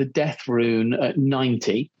guy with a death rune at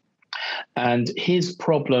 90, and his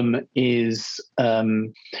problem is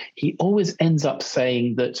he always ends up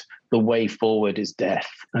saying that the way forward is death,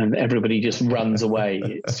 and everybody just runs away.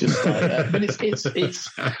 It's just like,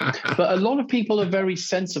 but a lot of people are very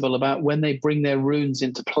sensible about when they bring their runes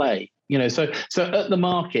into play. So at the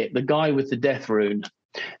market, the guy with the death rune,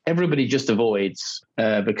 everybody just avoids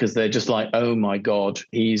because they're just like, oh my God,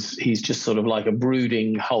 he's just sort of like a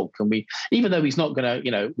brooding Hulk, and even though he's not going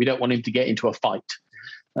to, we don't want him to get into a fight.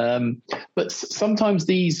 But sometimes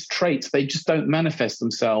these traits, they just don't manifest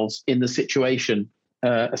themselves in the situation.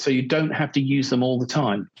 So you don't have to use them all the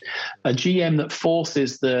time. A GM that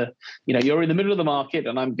forces you're in the middle of the market,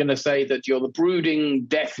 and I'm going to say that you're the brooding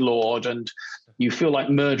death lord, and you feel like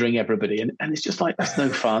murdering everybody. And it's just like, that's no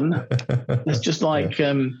fun. It's just like,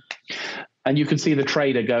 and you can see the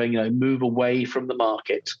trader going, move away from the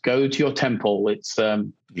market, go to your temple. It's, But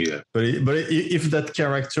if that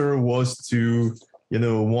character was to,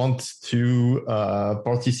 want to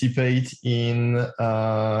participate in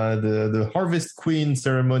the Harvest Queen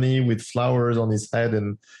ceremony with flowers on his head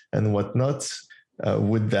and whatnot,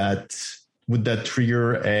 would that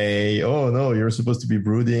trigger oh no, you're supposed to be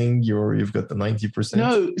brooding, you've got the 90%?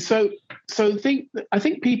 No, I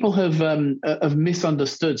think people have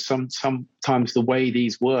misunderstood sometimes the way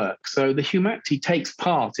these work. So the Humanity takes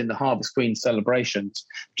part in the Harvest Queen celebrations,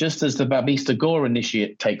 just as the Babista Gore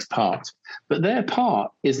initiate takes part. But their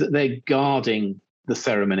part is that they're guarding the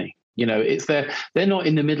ceremony. It's they're not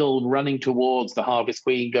in the middle running towards the Harvest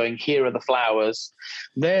Queen going, here are the flowers.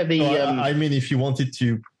 They're the. I mean, if you wanted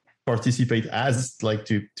to participate as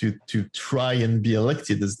to try and be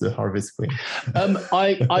elected as the Harvest Queen.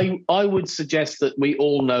 I would suggest that we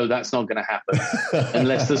all know that's not going to happen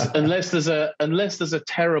unless there's a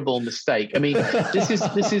terrible mistake. I mean, this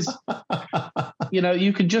is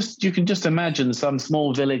you can just imagine some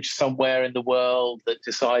small village somewhere in the world that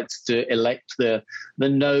decides to elect the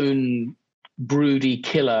known broody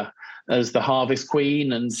killer as the Harvest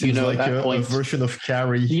Queen, and seems at that point, a version of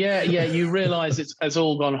Carrie. Yeah, you realise it's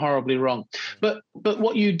all gone horribly wrong. But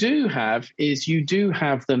what you do have is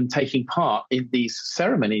them taking part in these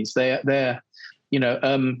ceremonies. They're the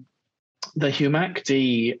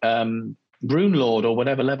Humanity Rune Lord or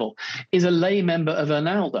whatever level is a lay member of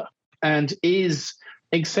Analda and is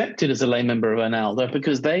accepted as a lay member of Analda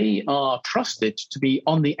because they are trusted to be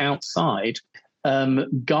on the outside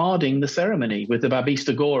guarding the ceremony with the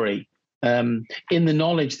Babista Gore. In the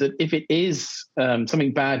knowledge that if it is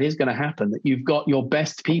something bad is going to happen, that you've got your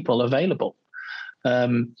best people available.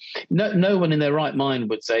 No one in their right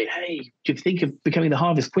mind would say, hey, do you think of becoming the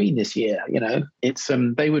Harvest Queen this year? It's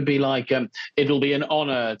they would be like, it'll be an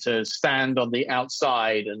honor to stand on the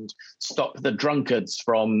outside and stop the drunkards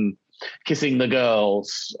from kissing the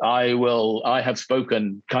girls. I have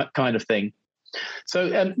spoken kind of thing.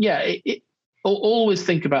 So always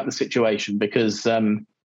think about the situation, because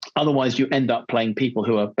otherwise you end up playing people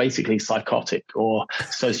who are basically psychotic or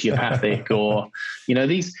sociopathic or,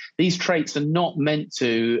 these traits are not meant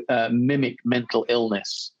to mimic mental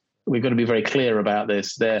illness. We've got to be very clear about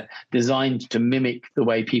this. They're designed to mimic the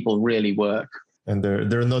way people really work. And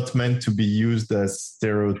they're not meant to be used as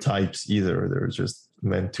stereotypes either. They're just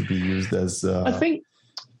meant to be used as... I think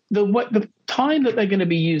the time that they're going to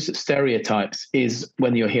be used at stereotypes is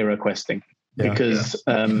when you're hero questing, because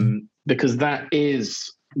that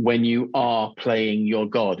is when you are playing your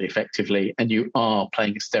god effectively, and you are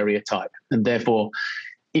playing a stereotype, and therefore,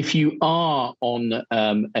 if you are on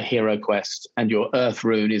a hero quest and your Earth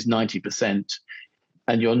rune is 90%,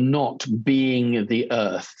 and you're not being the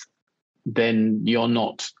Earth, then you're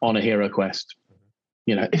not on a hero quest.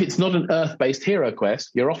 If it's not an Earth-based hero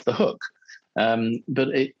quest, you're off the hook. But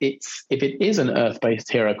if it is an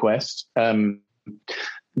Earth-based hero quest, then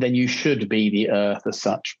you should be the Earth as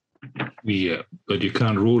such. Yeah, but you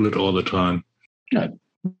can't rule it all the time. No.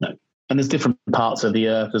 And there's different parts of the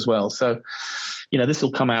Earth as well. So, this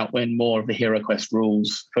will come out when more of the hero quest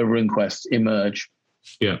rules for RuneQuest emerge.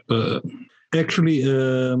 Yeah. Actually,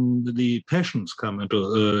 the passions come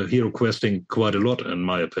into hero questing quite a lot, in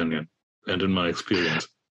my opinion, and in my experience.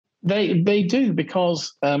 They do,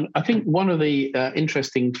 because I think one of the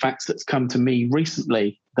interesting facts that's come to me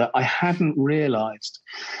recently that I hadn't realized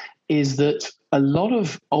is that a lot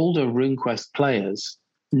of older RuneQuest players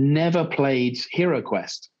never played hero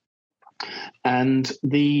quest. And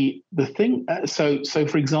the thing, so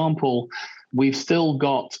for example, we've still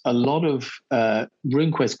got a lot of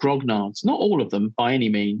RuneQuest grognards, not all of them by any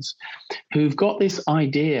means, who've got this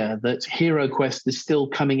idea that hero quest is still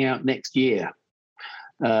coming out next year.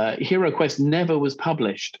 Hero Quest never was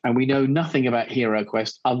published, and we know nothing about Hero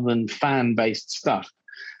Quest other than fan-based stuff.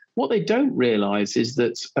 What they don't realize is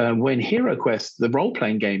that when Hero Quest, the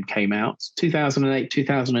role-playing game, came out, 2008,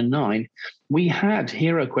 2009, we had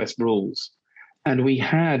Hero Quest rules, and we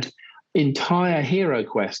had entire Hero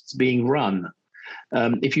Quests being run.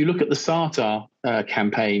 If you look at the Sartar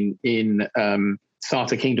campaign in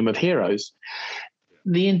Sartar Kingdom of Heroes,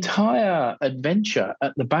 the entire adventure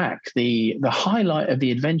at the back, the highlight of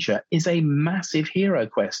the adventure is a massive hero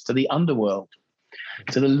quest to the underworld,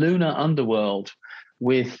 to the lunar underworld,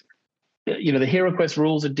 with, the hero quest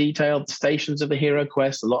rules are detailed, the stations of the hero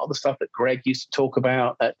quest, a lot of the stuff that Greg used to talk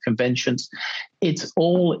about at conventions. It's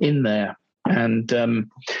all in there. And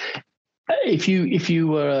if you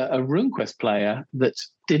were a RuneQuest player that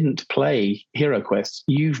didn't play hero quests,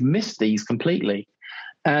 you've missed these completely.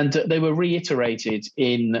 And they were reiterated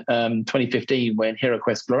in 2015 when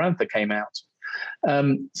HeroQuest Glorantha came out.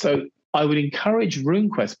 So I would encourage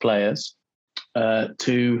RuneQuest players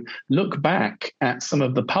to look back at some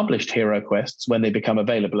of the published hero quests when they become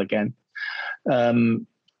available again, and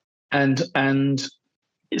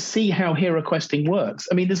see how hero questing works.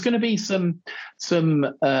 I mean, there's going to be some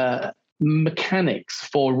mechanics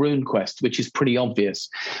for RuneQuest, which is pretty obvious,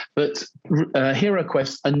 but hero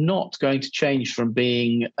quests are not going to change from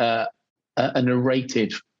being a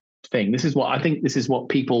narrated thing. This is what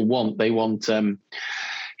people want. They want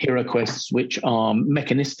hero quests which are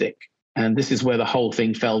mechanistic, and this is where the whole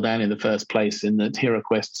thing fell down in the first place, in that hero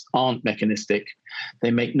quests aren't mechanistic.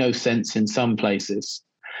 They make no sense in some places,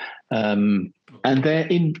 and they're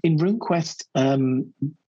in RuneQuest.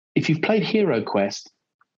 If you've played hero quest,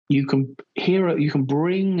 you can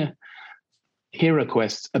bring hero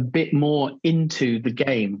quests a bit more into the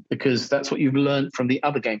game, because that's what you've learned from the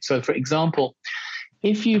other games. So, for example,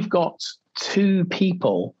 if you've got two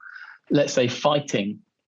people, let's say, fighting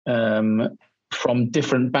from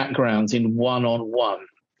different backgrounds in one-on-one,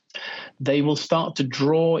 they will start to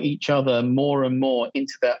draw each other more and more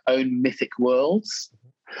into their own mythic worlds.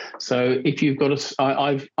 So, if you've got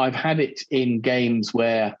I've had it in games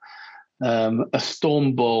where a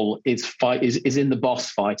Storm Bull is in the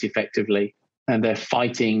boss fight effectively, and they're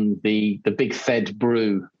fighting the big Thed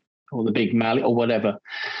Brew or the big Mallet or whatever.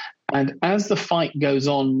 And as the fight goes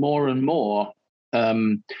on more and more,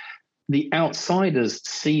 the outsiders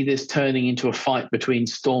see this turning into a fight between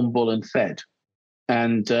Storm Bull and Thed.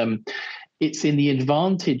 And it's in the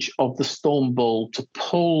advantage of the Storm Bull to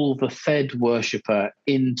pull the Thed worshipper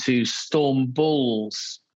into Storm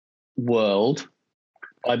Bull's world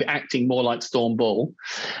by acting more like Storm Bull,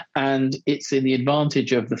 and it's in the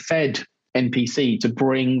advantage of the Thed NPC to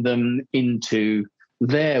bring them into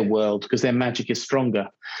their world because their magic is stronger.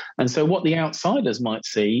 And so what the outsiders might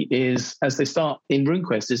see is, as they start in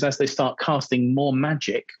RuneQuest, as they start casting more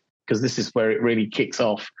magic, because this is where it really kicks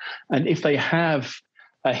off, and if they have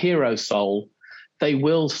a hero soul, they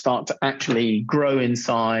will start to actually grow in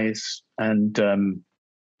size and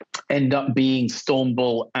end up being Storm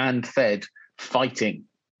Bull and Thed fighting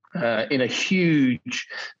in a huge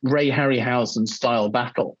Ray Harryhausen style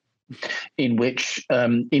battle, in which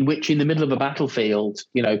in the middle of a battlefield,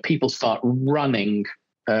 people start running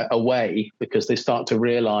away because they start to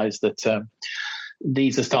realize that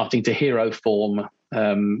these are starting to hero form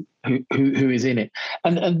who is in it.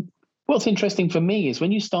 And What's interesting for me is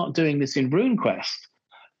when you start doing this in RuneQuest,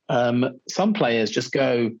 some players just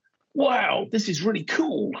go, wow, this is really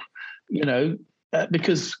cool,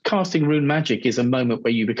 because casting rune magic is a moment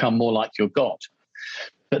where you become more like your god.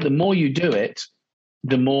 But the more you do it,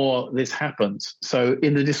 the more this happens. So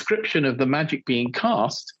in the description of the magic being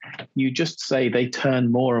cast, you just say they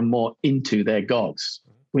turn more and more into their gods,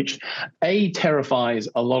 which A, terrifies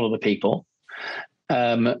a lot of the people,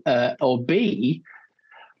 or B,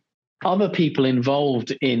 other people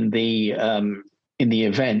involved in the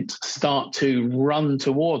event start to run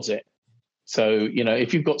towards it. So,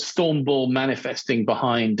 if you've got Stormball manifesting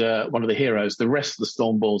behind one of the heroes, the rest of the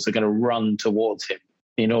Stormballs are going to run towards him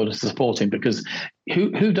in order to support him, because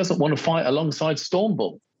who doesn't want to fight alongside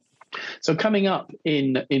Stormball? So coming up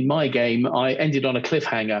in my game, I ended on a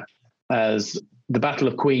cliffhanger as the Battle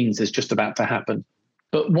of Queens is just about to happen.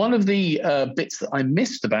 But one of the bits that I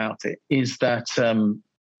missed about it is that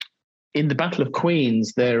in the Battle of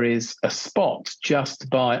Queens, there is a spot just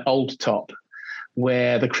by Old Top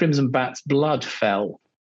where the Crimson Bat's blood fell.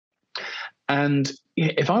 And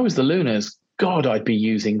if I was the Lunars, God, I'd be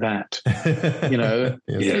using that.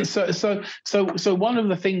 Yes. So one of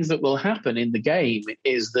the things that will happen in the game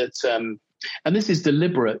is that, and this is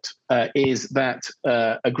deliberate, is that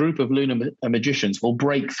a group of lunar magicians will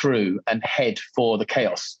break through and head for the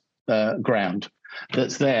chaos ground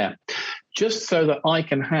that's there, just so that I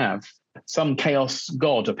can have some chaos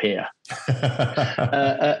god appear.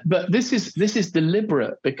 But this is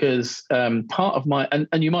deliberate because part of my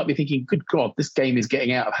and you might be thinking, good God, this game is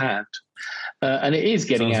getting out of hand, and it is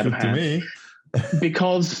getting out of hand to me.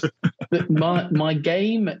 Because my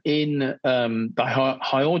game in the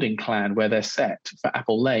Hyording clan, where they're set for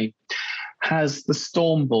Apple Lane, has the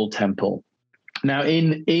Stormball Temple. Now,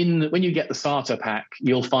 in when you get the Starter Pack,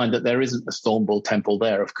 you'll find that there isn't a Stormball Temple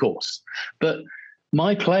there, of course, but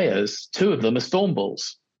my players, 2 of them are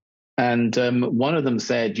Stormballs. And one of them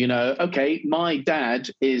said, okay, my dad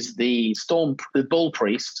is the Bull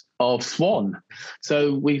Priest of Swan.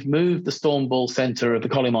 So we've moved the Stormball Centre of the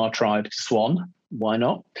Kolimar tribe to Swan. Why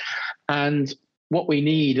not? And what we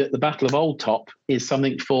need at the Battle of Old Top is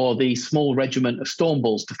something for the small regiment of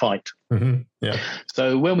Stormballs to fight. Mm-hmm. Yeah.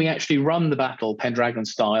 So when we actually run the battle, Pendragon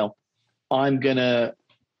style, I'm going to...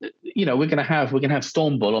 we're going to have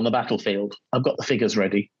Stormball on the battlefield. I've got the figures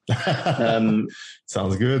ready.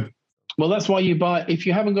 Sounds good. Well, that's why you buy. If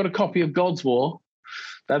you haven't got a copy of God's War,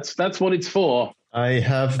 that's what it's for. I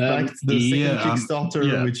have backed the second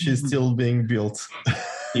Kickstarter, which is still being built.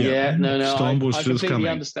 No. Stormball I completely coming.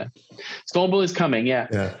 Understand. Stormball is coming.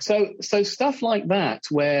 Yeah. So stuff like that,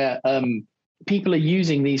 where people are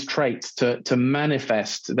using these traits to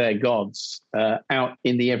manifest their gods out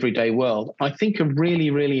in the everyday world, I think are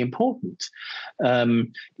really, really important.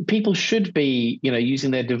 People should be,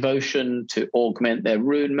 using their devotion to augment their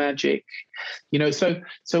rune magic.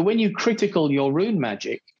 So when you critical your rune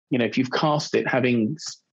magic, if you've cast it having,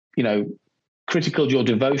 critical your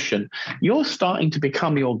devotion, you're starting to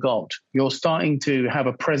become your god. You're starting to have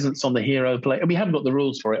a presence on the hero play. And we haven't got the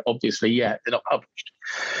rules for it, obviously, yet. They're not published.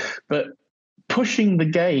 But pushing the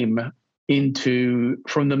game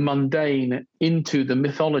from the mundane into the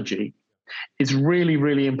mythology is really,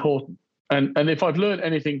 really important. And if I've learned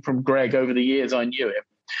anything from Greg over the years I knew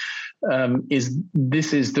him,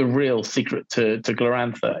 this is the real secret to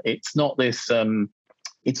Glorantha. It's not this.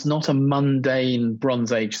 It's not a mundane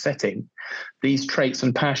Bronze Age setting. These traits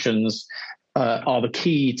and passions are the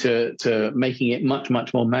key to making it much,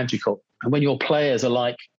 much more magical. And when your players are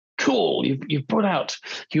like, cool, you've put out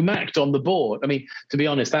Humact on the board. I mean, to be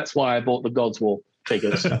honest, that's why I bought the God's War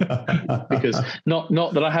figures, because not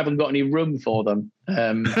that I haven't got any room for them,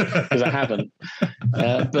 because I haven't.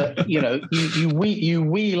 But you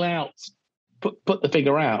wheel out, put the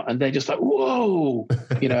figure out, and they're just like, whoa,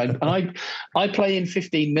 And I play in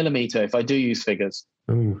 15mm if I do use figures.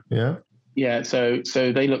 Ooh, yeah. Yeah, so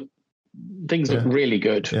things look really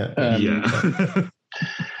good. Yeah.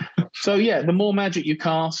 So, the more magic you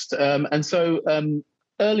cast, and so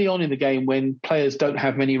early on in the game when players don't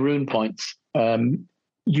have many rune points,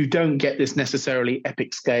 you don't get this necessarily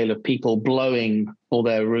epic scale of people blowing all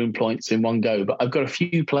their rune points in one go. But I've got a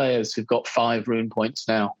few players who've got 5 rune points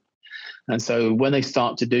now. And so when they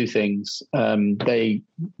start to do things,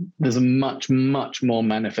 there's a much, much more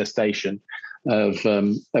manifestation of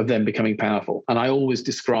them becoming powerful. And I always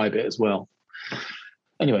describe it as well.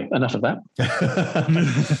 Anyway, enough of that.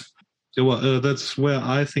 So that's where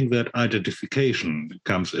I think that identification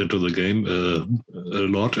comes into the game a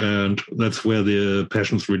lot, and that's where the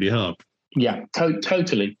passions really help. Yeah,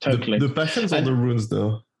 totally. The passions or the runes,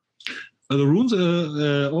 though? The runes,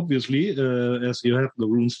 obviously, as you have the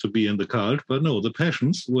runes to be in the cult, but no, the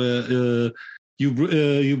passions where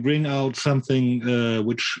you bring out something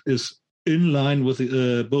which is in line with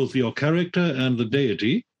both your character and the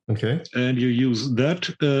deity. Okay. And you use that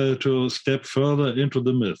to step further into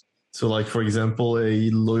the myth. So, like, for example, a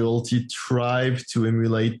loyalty tribe to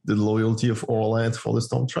emulate the loyalty of Orland for the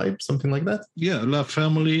Storm tribe, something like that? Yeah, love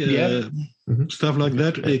family, stuff like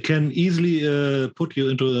that. Yeah. It can easily put you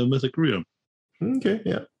into a mythic realm. Okay,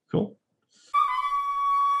 yeah, cool.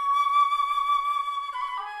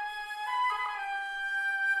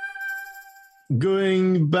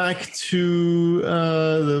 Going back to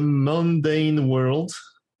the mundane world,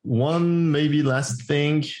 one maybe last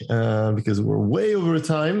thing, because we're way over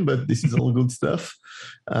time, but this is all good stuff.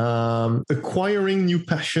 Acquiring new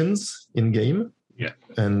passions in game,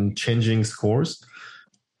 and changing scores.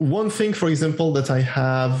 One thing, for example, that I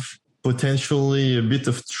have potentially a bit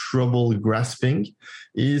of trouble grasping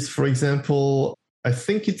is, for example, I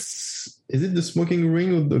think is it the Smoking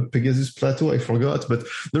Ring or the Pegasus Plateau? I forgot, but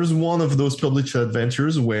there's one of those published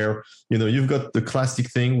adventures where, you've got the classic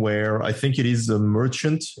thing where I think it is a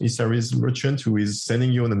merchant, Isari's merchant, who is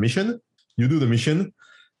sending you on a mission. You do the mission,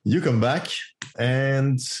 you come back,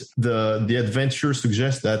 and the adventure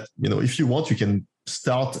suggests that, if you want, you can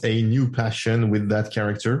start a new passion with that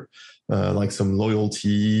character, like some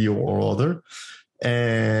loyalty or other.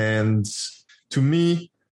 And to me,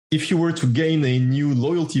 if you were to gain a new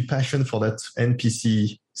loyalty passion for that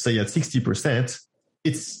NPC, say at 60%,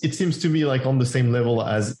 it seems to me like on the same level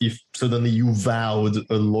as if suddenly you vowed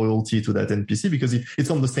a loyalty to that NPC, because it's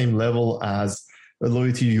on the same level as a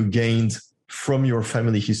loyalty you gained from your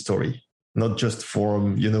family history, not just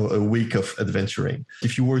from, a week of adventuring.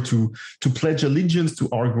 If you were to pledge allegiance to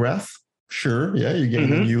Argrath, sure, yeah, you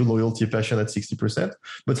gain a new loyalty passion at 60%.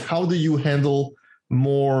 But how do you handle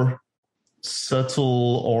more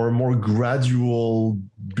subtle or more gradual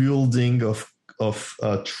building of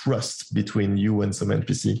trust between you and some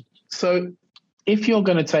NPC? So if you're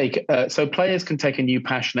going to take, so players can take a new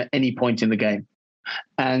passion at any point in the game.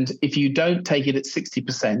 And if you don't take it at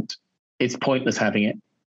 60%, it's pointless having it.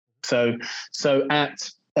 So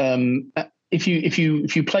if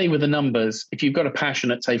you play with the numbers, if you've got a passion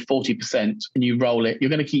at say 40% and you roll it, you're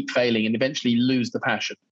going to keep failing and eventually lose the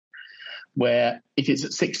passion. Where if it's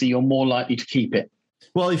at 60, you're more likely to keep it.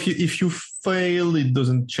 Well, if you fail, it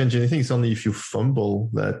doesn't change anything. It's only if you fumble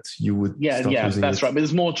that you would. Yeah, that's right. But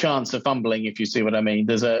there's more chance of fumbling, if you see what I mean.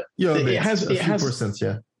 There's it has percent,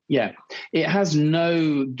 yeah. Yeah, it has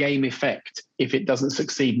no game effect if it doesn't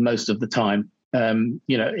succeed most of the time.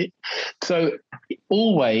 So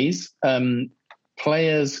always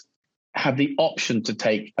players have the option to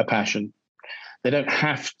take a passion. They don't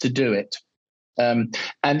have to do it. And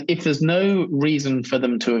if there's no reason for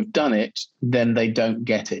them to have done it, then they don't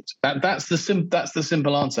get it. That's the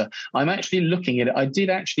simple answer. I'm actually looking at it. I did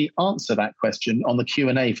actually answer that question on the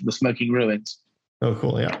Q&A for the Smoking Ruins. Oh,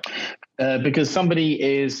 cool, yeah. Because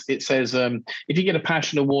it says, if you get a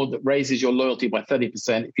passion award that raises your loyalty by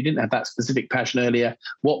 30%, if you didn't have that specific passion earlier,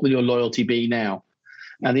 what will your loyalty be now?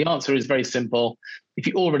 And the answer is very simple. If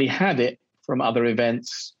you already had it from other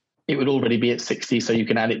events, it would already be at 60, so you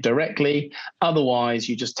can add it directly. Otherwise,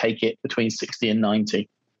 you just take it between 60 and 90.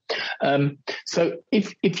 So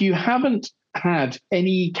if you haven't had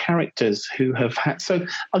any characters who have had... So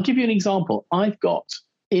I'll give you an example. I've got...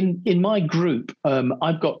 In my group,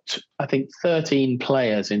 I've got, I think, 13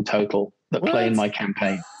 players in total that play in my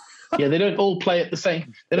campaign. Yeah, they don't all play at the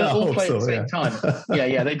same. They don't all play at the same time.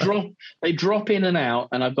 Yeah. They drop in and out,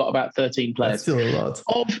 and I've got about 13 players. That's still a lot.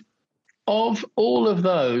 Of all of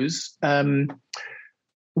those,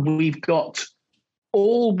 we've got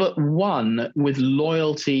all but one with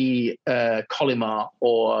loyalty, Kolimar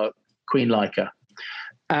or Queen Laika,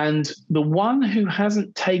 and the one who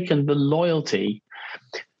hasn't taken the loyalty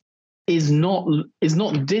is not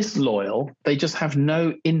disloyal. They just have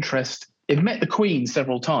no interest. They've met the Queen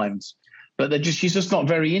several times, but she's just not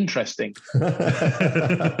very interesting.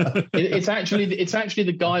 It's actually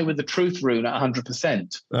the guy with the truth rune at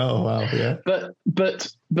 100%. Oh wow, yeah.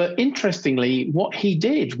 But interestingly, what he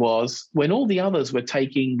did was when all the others were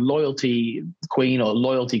taking loyalty Queen or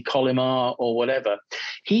loyalty Kolimar or whatever,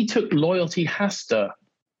 he took loyalty Hasta.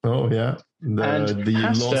 Oh yeah.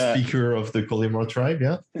 The Lord Speaker of the Kolimar tribe,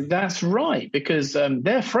 yeah? That's right, because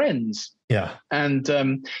they're friends. Yeah. And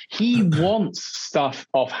he wants stuff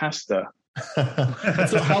off Hasta.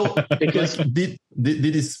 So how, because did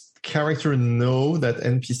his character know that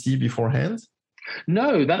NPC beforehand?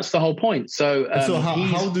 No, that's the whole point. So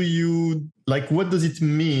how do you, like, what does it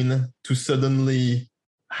mean to suddenly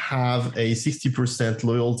have a 60%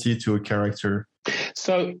 loyalty to a character?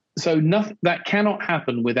 So nothing that cannot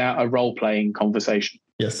happen without a role-playing conversation.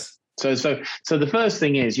 Yes. So the first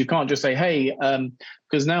thing is you can't just say, hey,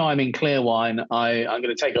 because now I'm in Clearwine, I'm going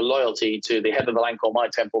to take a loyalty to the head of the Lancor My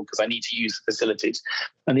Temple because I need to use the facilities.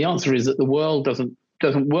 And the answer is that the world doesn't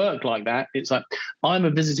work like that. It's like, I'm a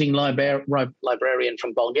visiting librarian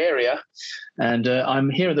from Bulgaria, and I'm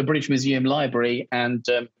here at the British Museum Library, and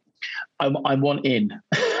I want in.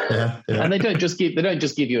 Yeah. And they don't just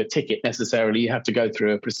give you a ticket necessarily. You have to go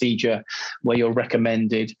through a procedure where you're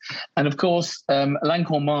recommended. And of course,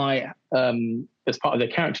 Lancor My, as part of their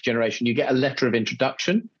character generation, you get a letter of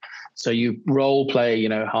introduction. So you role play,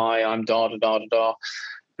 hi, I'm da da da da da.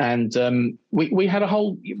 And we had a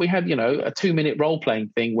 2-minute role playing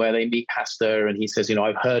thing where they meet Hasta, and he says,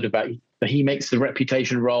 I've heard about you. He makes the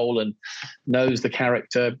reputation roll and knows the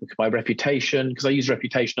character by reputation, because I use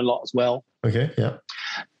reputation a lot as well. Okay, yeah.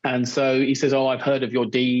 And so he says, I've heard of your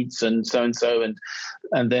deeds and so.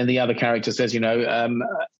 And then the other character says,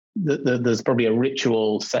 there's probably a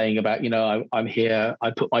ritual saying about, I'm here,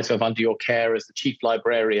 I put myself under your care as the chief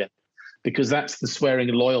librarian, because that's the swearing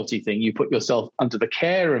and loyalty thing. You put yourself under the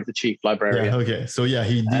care of the chief librarian. Yeah, okay. So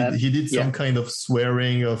he did some kind of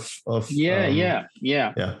swearing of and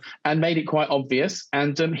made it quite obvious.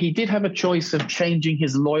 And he did have a choice of changing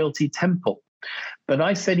his loyalty temple, but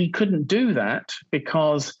I said he couldn't do that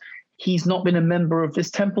because he's not been a member of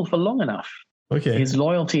this temple for long enough. Okay, his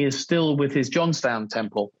loyalty is still with his Johnstown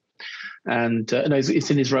temple, and no, it's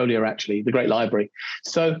in Israelia actually, the Great Library.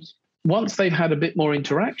 So once they've had a bit more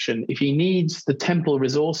interaction, if he needs the temple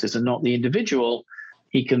resources and not the individual,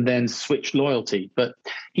 he can then switch loyalty. But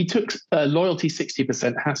he took loyalty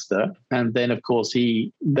 60% Hasta, and then of course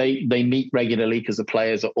they meet regularly because the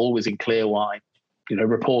players are always in Clearwine,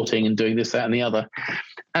 reporting and doing this, that, and the other.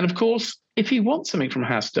 And of course, if he wants something from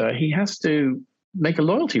Hasta, he has to make a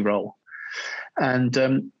loyalty roll, and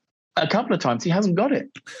a couple of times he hasn't got it.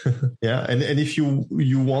 Yeah, and if you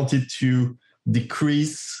wanted to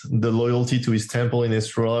decrease the loyalty to his temple in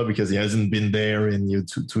Estrella because he hasn't been there in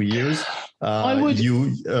 2 years, I would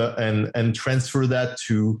and transfer that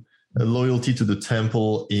to loyalty to the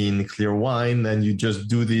temple in Clearwine, and you just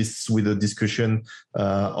do this with a discussion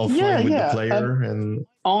offline with the player. And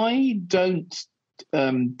I don't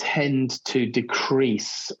tend to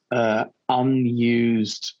decrease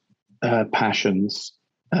unused passions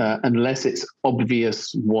unless it's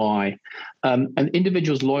obvious why. An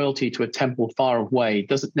individual's loyalty to a temple far away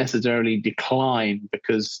doesn't necessarily decline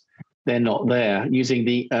because they're not there. Using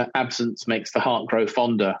the absence makes the heart grow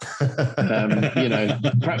fonder.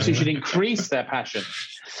 Perhaps you should increase their passion.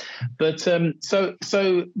 But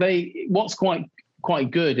what's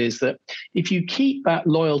quite good is that if you keep that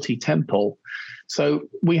loyalty temple. So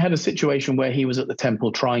we had a situation where he was at the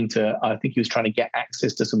temple trying to get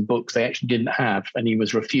access to some books they actually didn't have, and he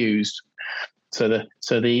was refused. So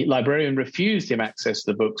the librarian refused him access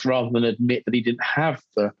to the books rather than admit that he didn't have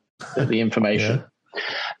the information. Yeah.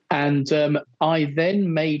 And I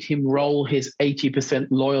then made him roll his 80%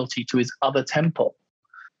 loyalty to his other temple.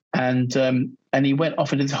 And he went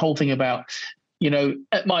off into this whole thing about,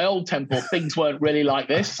 at my old temple, things weren't really like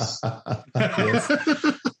this.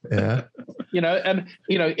 Yeah. In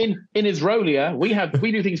Israelia,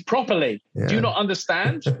 we do things properly. Yeah. Do you not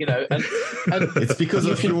understand? And it's because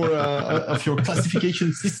of your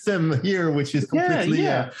classification system here, which is completely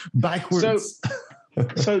backwards.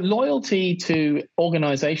 So loyalty to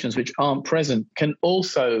organizations which aren't present can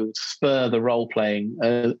also spur the role playing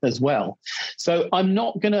as well. So I'm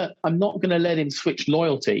not gonna let him switch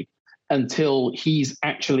loyalty until he's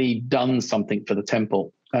actually done something for the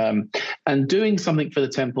temple. And doing something for the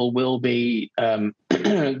temple will be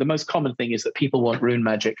the most common thing is that people want rune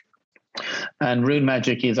magic, and rune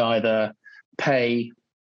magic is either pay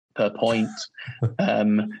per point,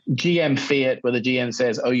 GM fiat, where the GM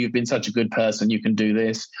says, "Oh, you've been such a good person, you can do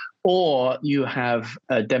this," or you have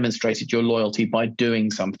demonstrated your loyalty by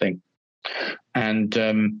doing something and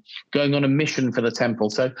going on a mission for the temple.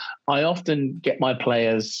 So I often get my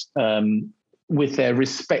players with their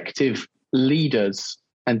respective leaders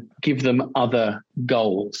and give them other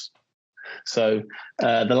goals. So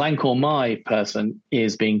the Lancor My person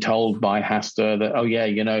is being told by Hasta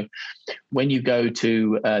that, when you go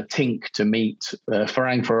to Tink to meet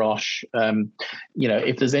Farang Farosh,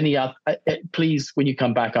 if there's any other, please, when you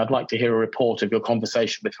come back, I'd like to hear a report of your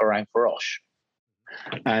conversation with Farang Farosh.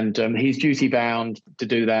 And he's duty bound to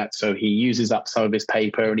do that. So he uses up some of his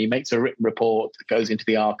paper and he makes a written report that goes into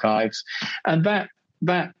the archives. And that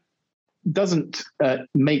doesn't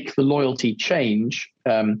make the loyalty change.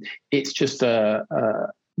 It's just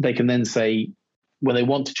they can then say, when they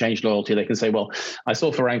want to change loyalty, they can say, well, I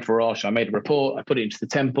saw Farang Farosh, I made a report, I put it into the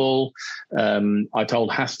temple, I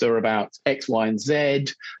told Hasta about X, Y, and Z,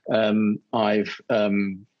 I've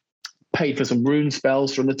paid for some rune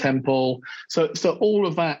spells from the temple. So all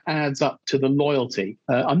of that adds up to the loyalty.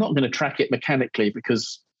 I'm not going to track it mechanically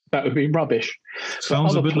because that would be rubbish.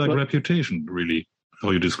 Sounds a bit like reputation, really,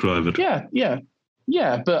 how you describe it.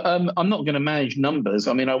 Yeah, but I'm not going to manage numbers.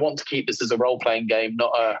 I mean, I want to keep this as a role-playing game,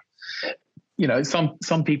 not a...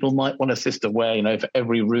 some people might want a system where, for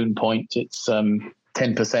every rune point, it's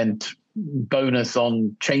 10% bonus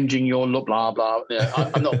on changing your look, blah, blah.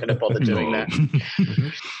 I'm not going to bother doing that.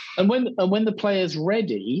 And when the player's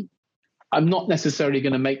ready, I'm not necessarily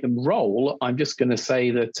going to make them roll. I'm just going to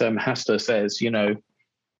say that Hasta says,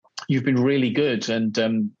 you've been really good.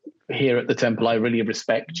 And here at the temple, I really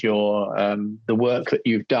respect your the work that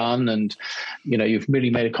you've done. And, you've really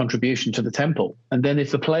made a contribution to the temple. And then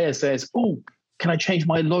if the player says, oh, can I change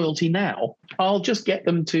my loyalty now? I'll just get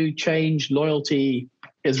them to change loyalty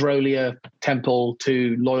Israelia temple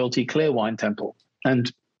to loyalty Clearwine temple.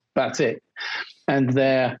 And that's it. And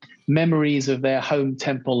their memories of their home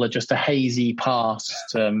temple are just a hazy past,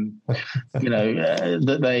 that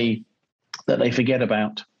they forget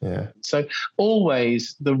about. Yeah. So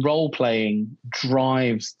always the role playing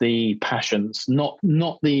drives the passions, not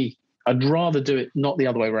the. I'd rather do it not the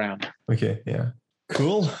other way around. Okay. Yeah.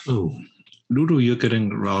 Cool. Oh, Ludo, you're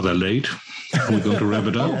getting rather late. Are we going to wrap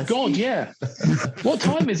it up? Oh God, yeah. What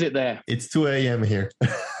time is it there? It's 2 a.m. here.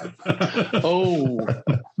 Oh.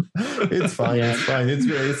 It's fine. Yeah. It's fine.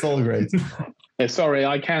 It's all great. Sorry,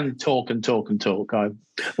 I can talk and talk and talk.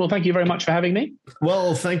 Well, thank you very much for having me.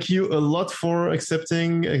 Well, thank you a lot for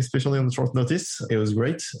accepting, especially on short notice. It was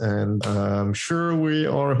great. And I'm sure we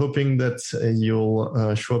are hoping that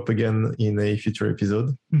you'll show up again in a future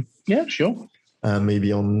episode. Yeah, sure.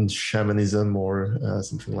 Maybe on shamanism or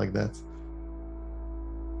something like that.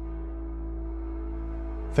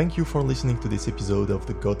 Thank you for listening to this episode of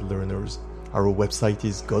The God Learners. Our website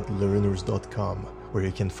is godlearners.com, where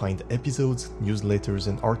you can find episodes, newsletters,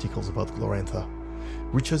 and articles about Glorantha.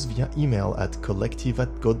 Reach us via email at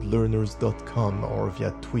collective@godlearners.com or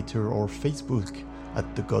via Twitter or Facebook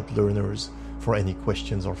 @TheGodLearners for any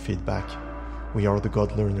questions or feedback. We are The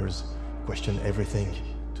God Learners. Question everything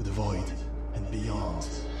to the void and beyond.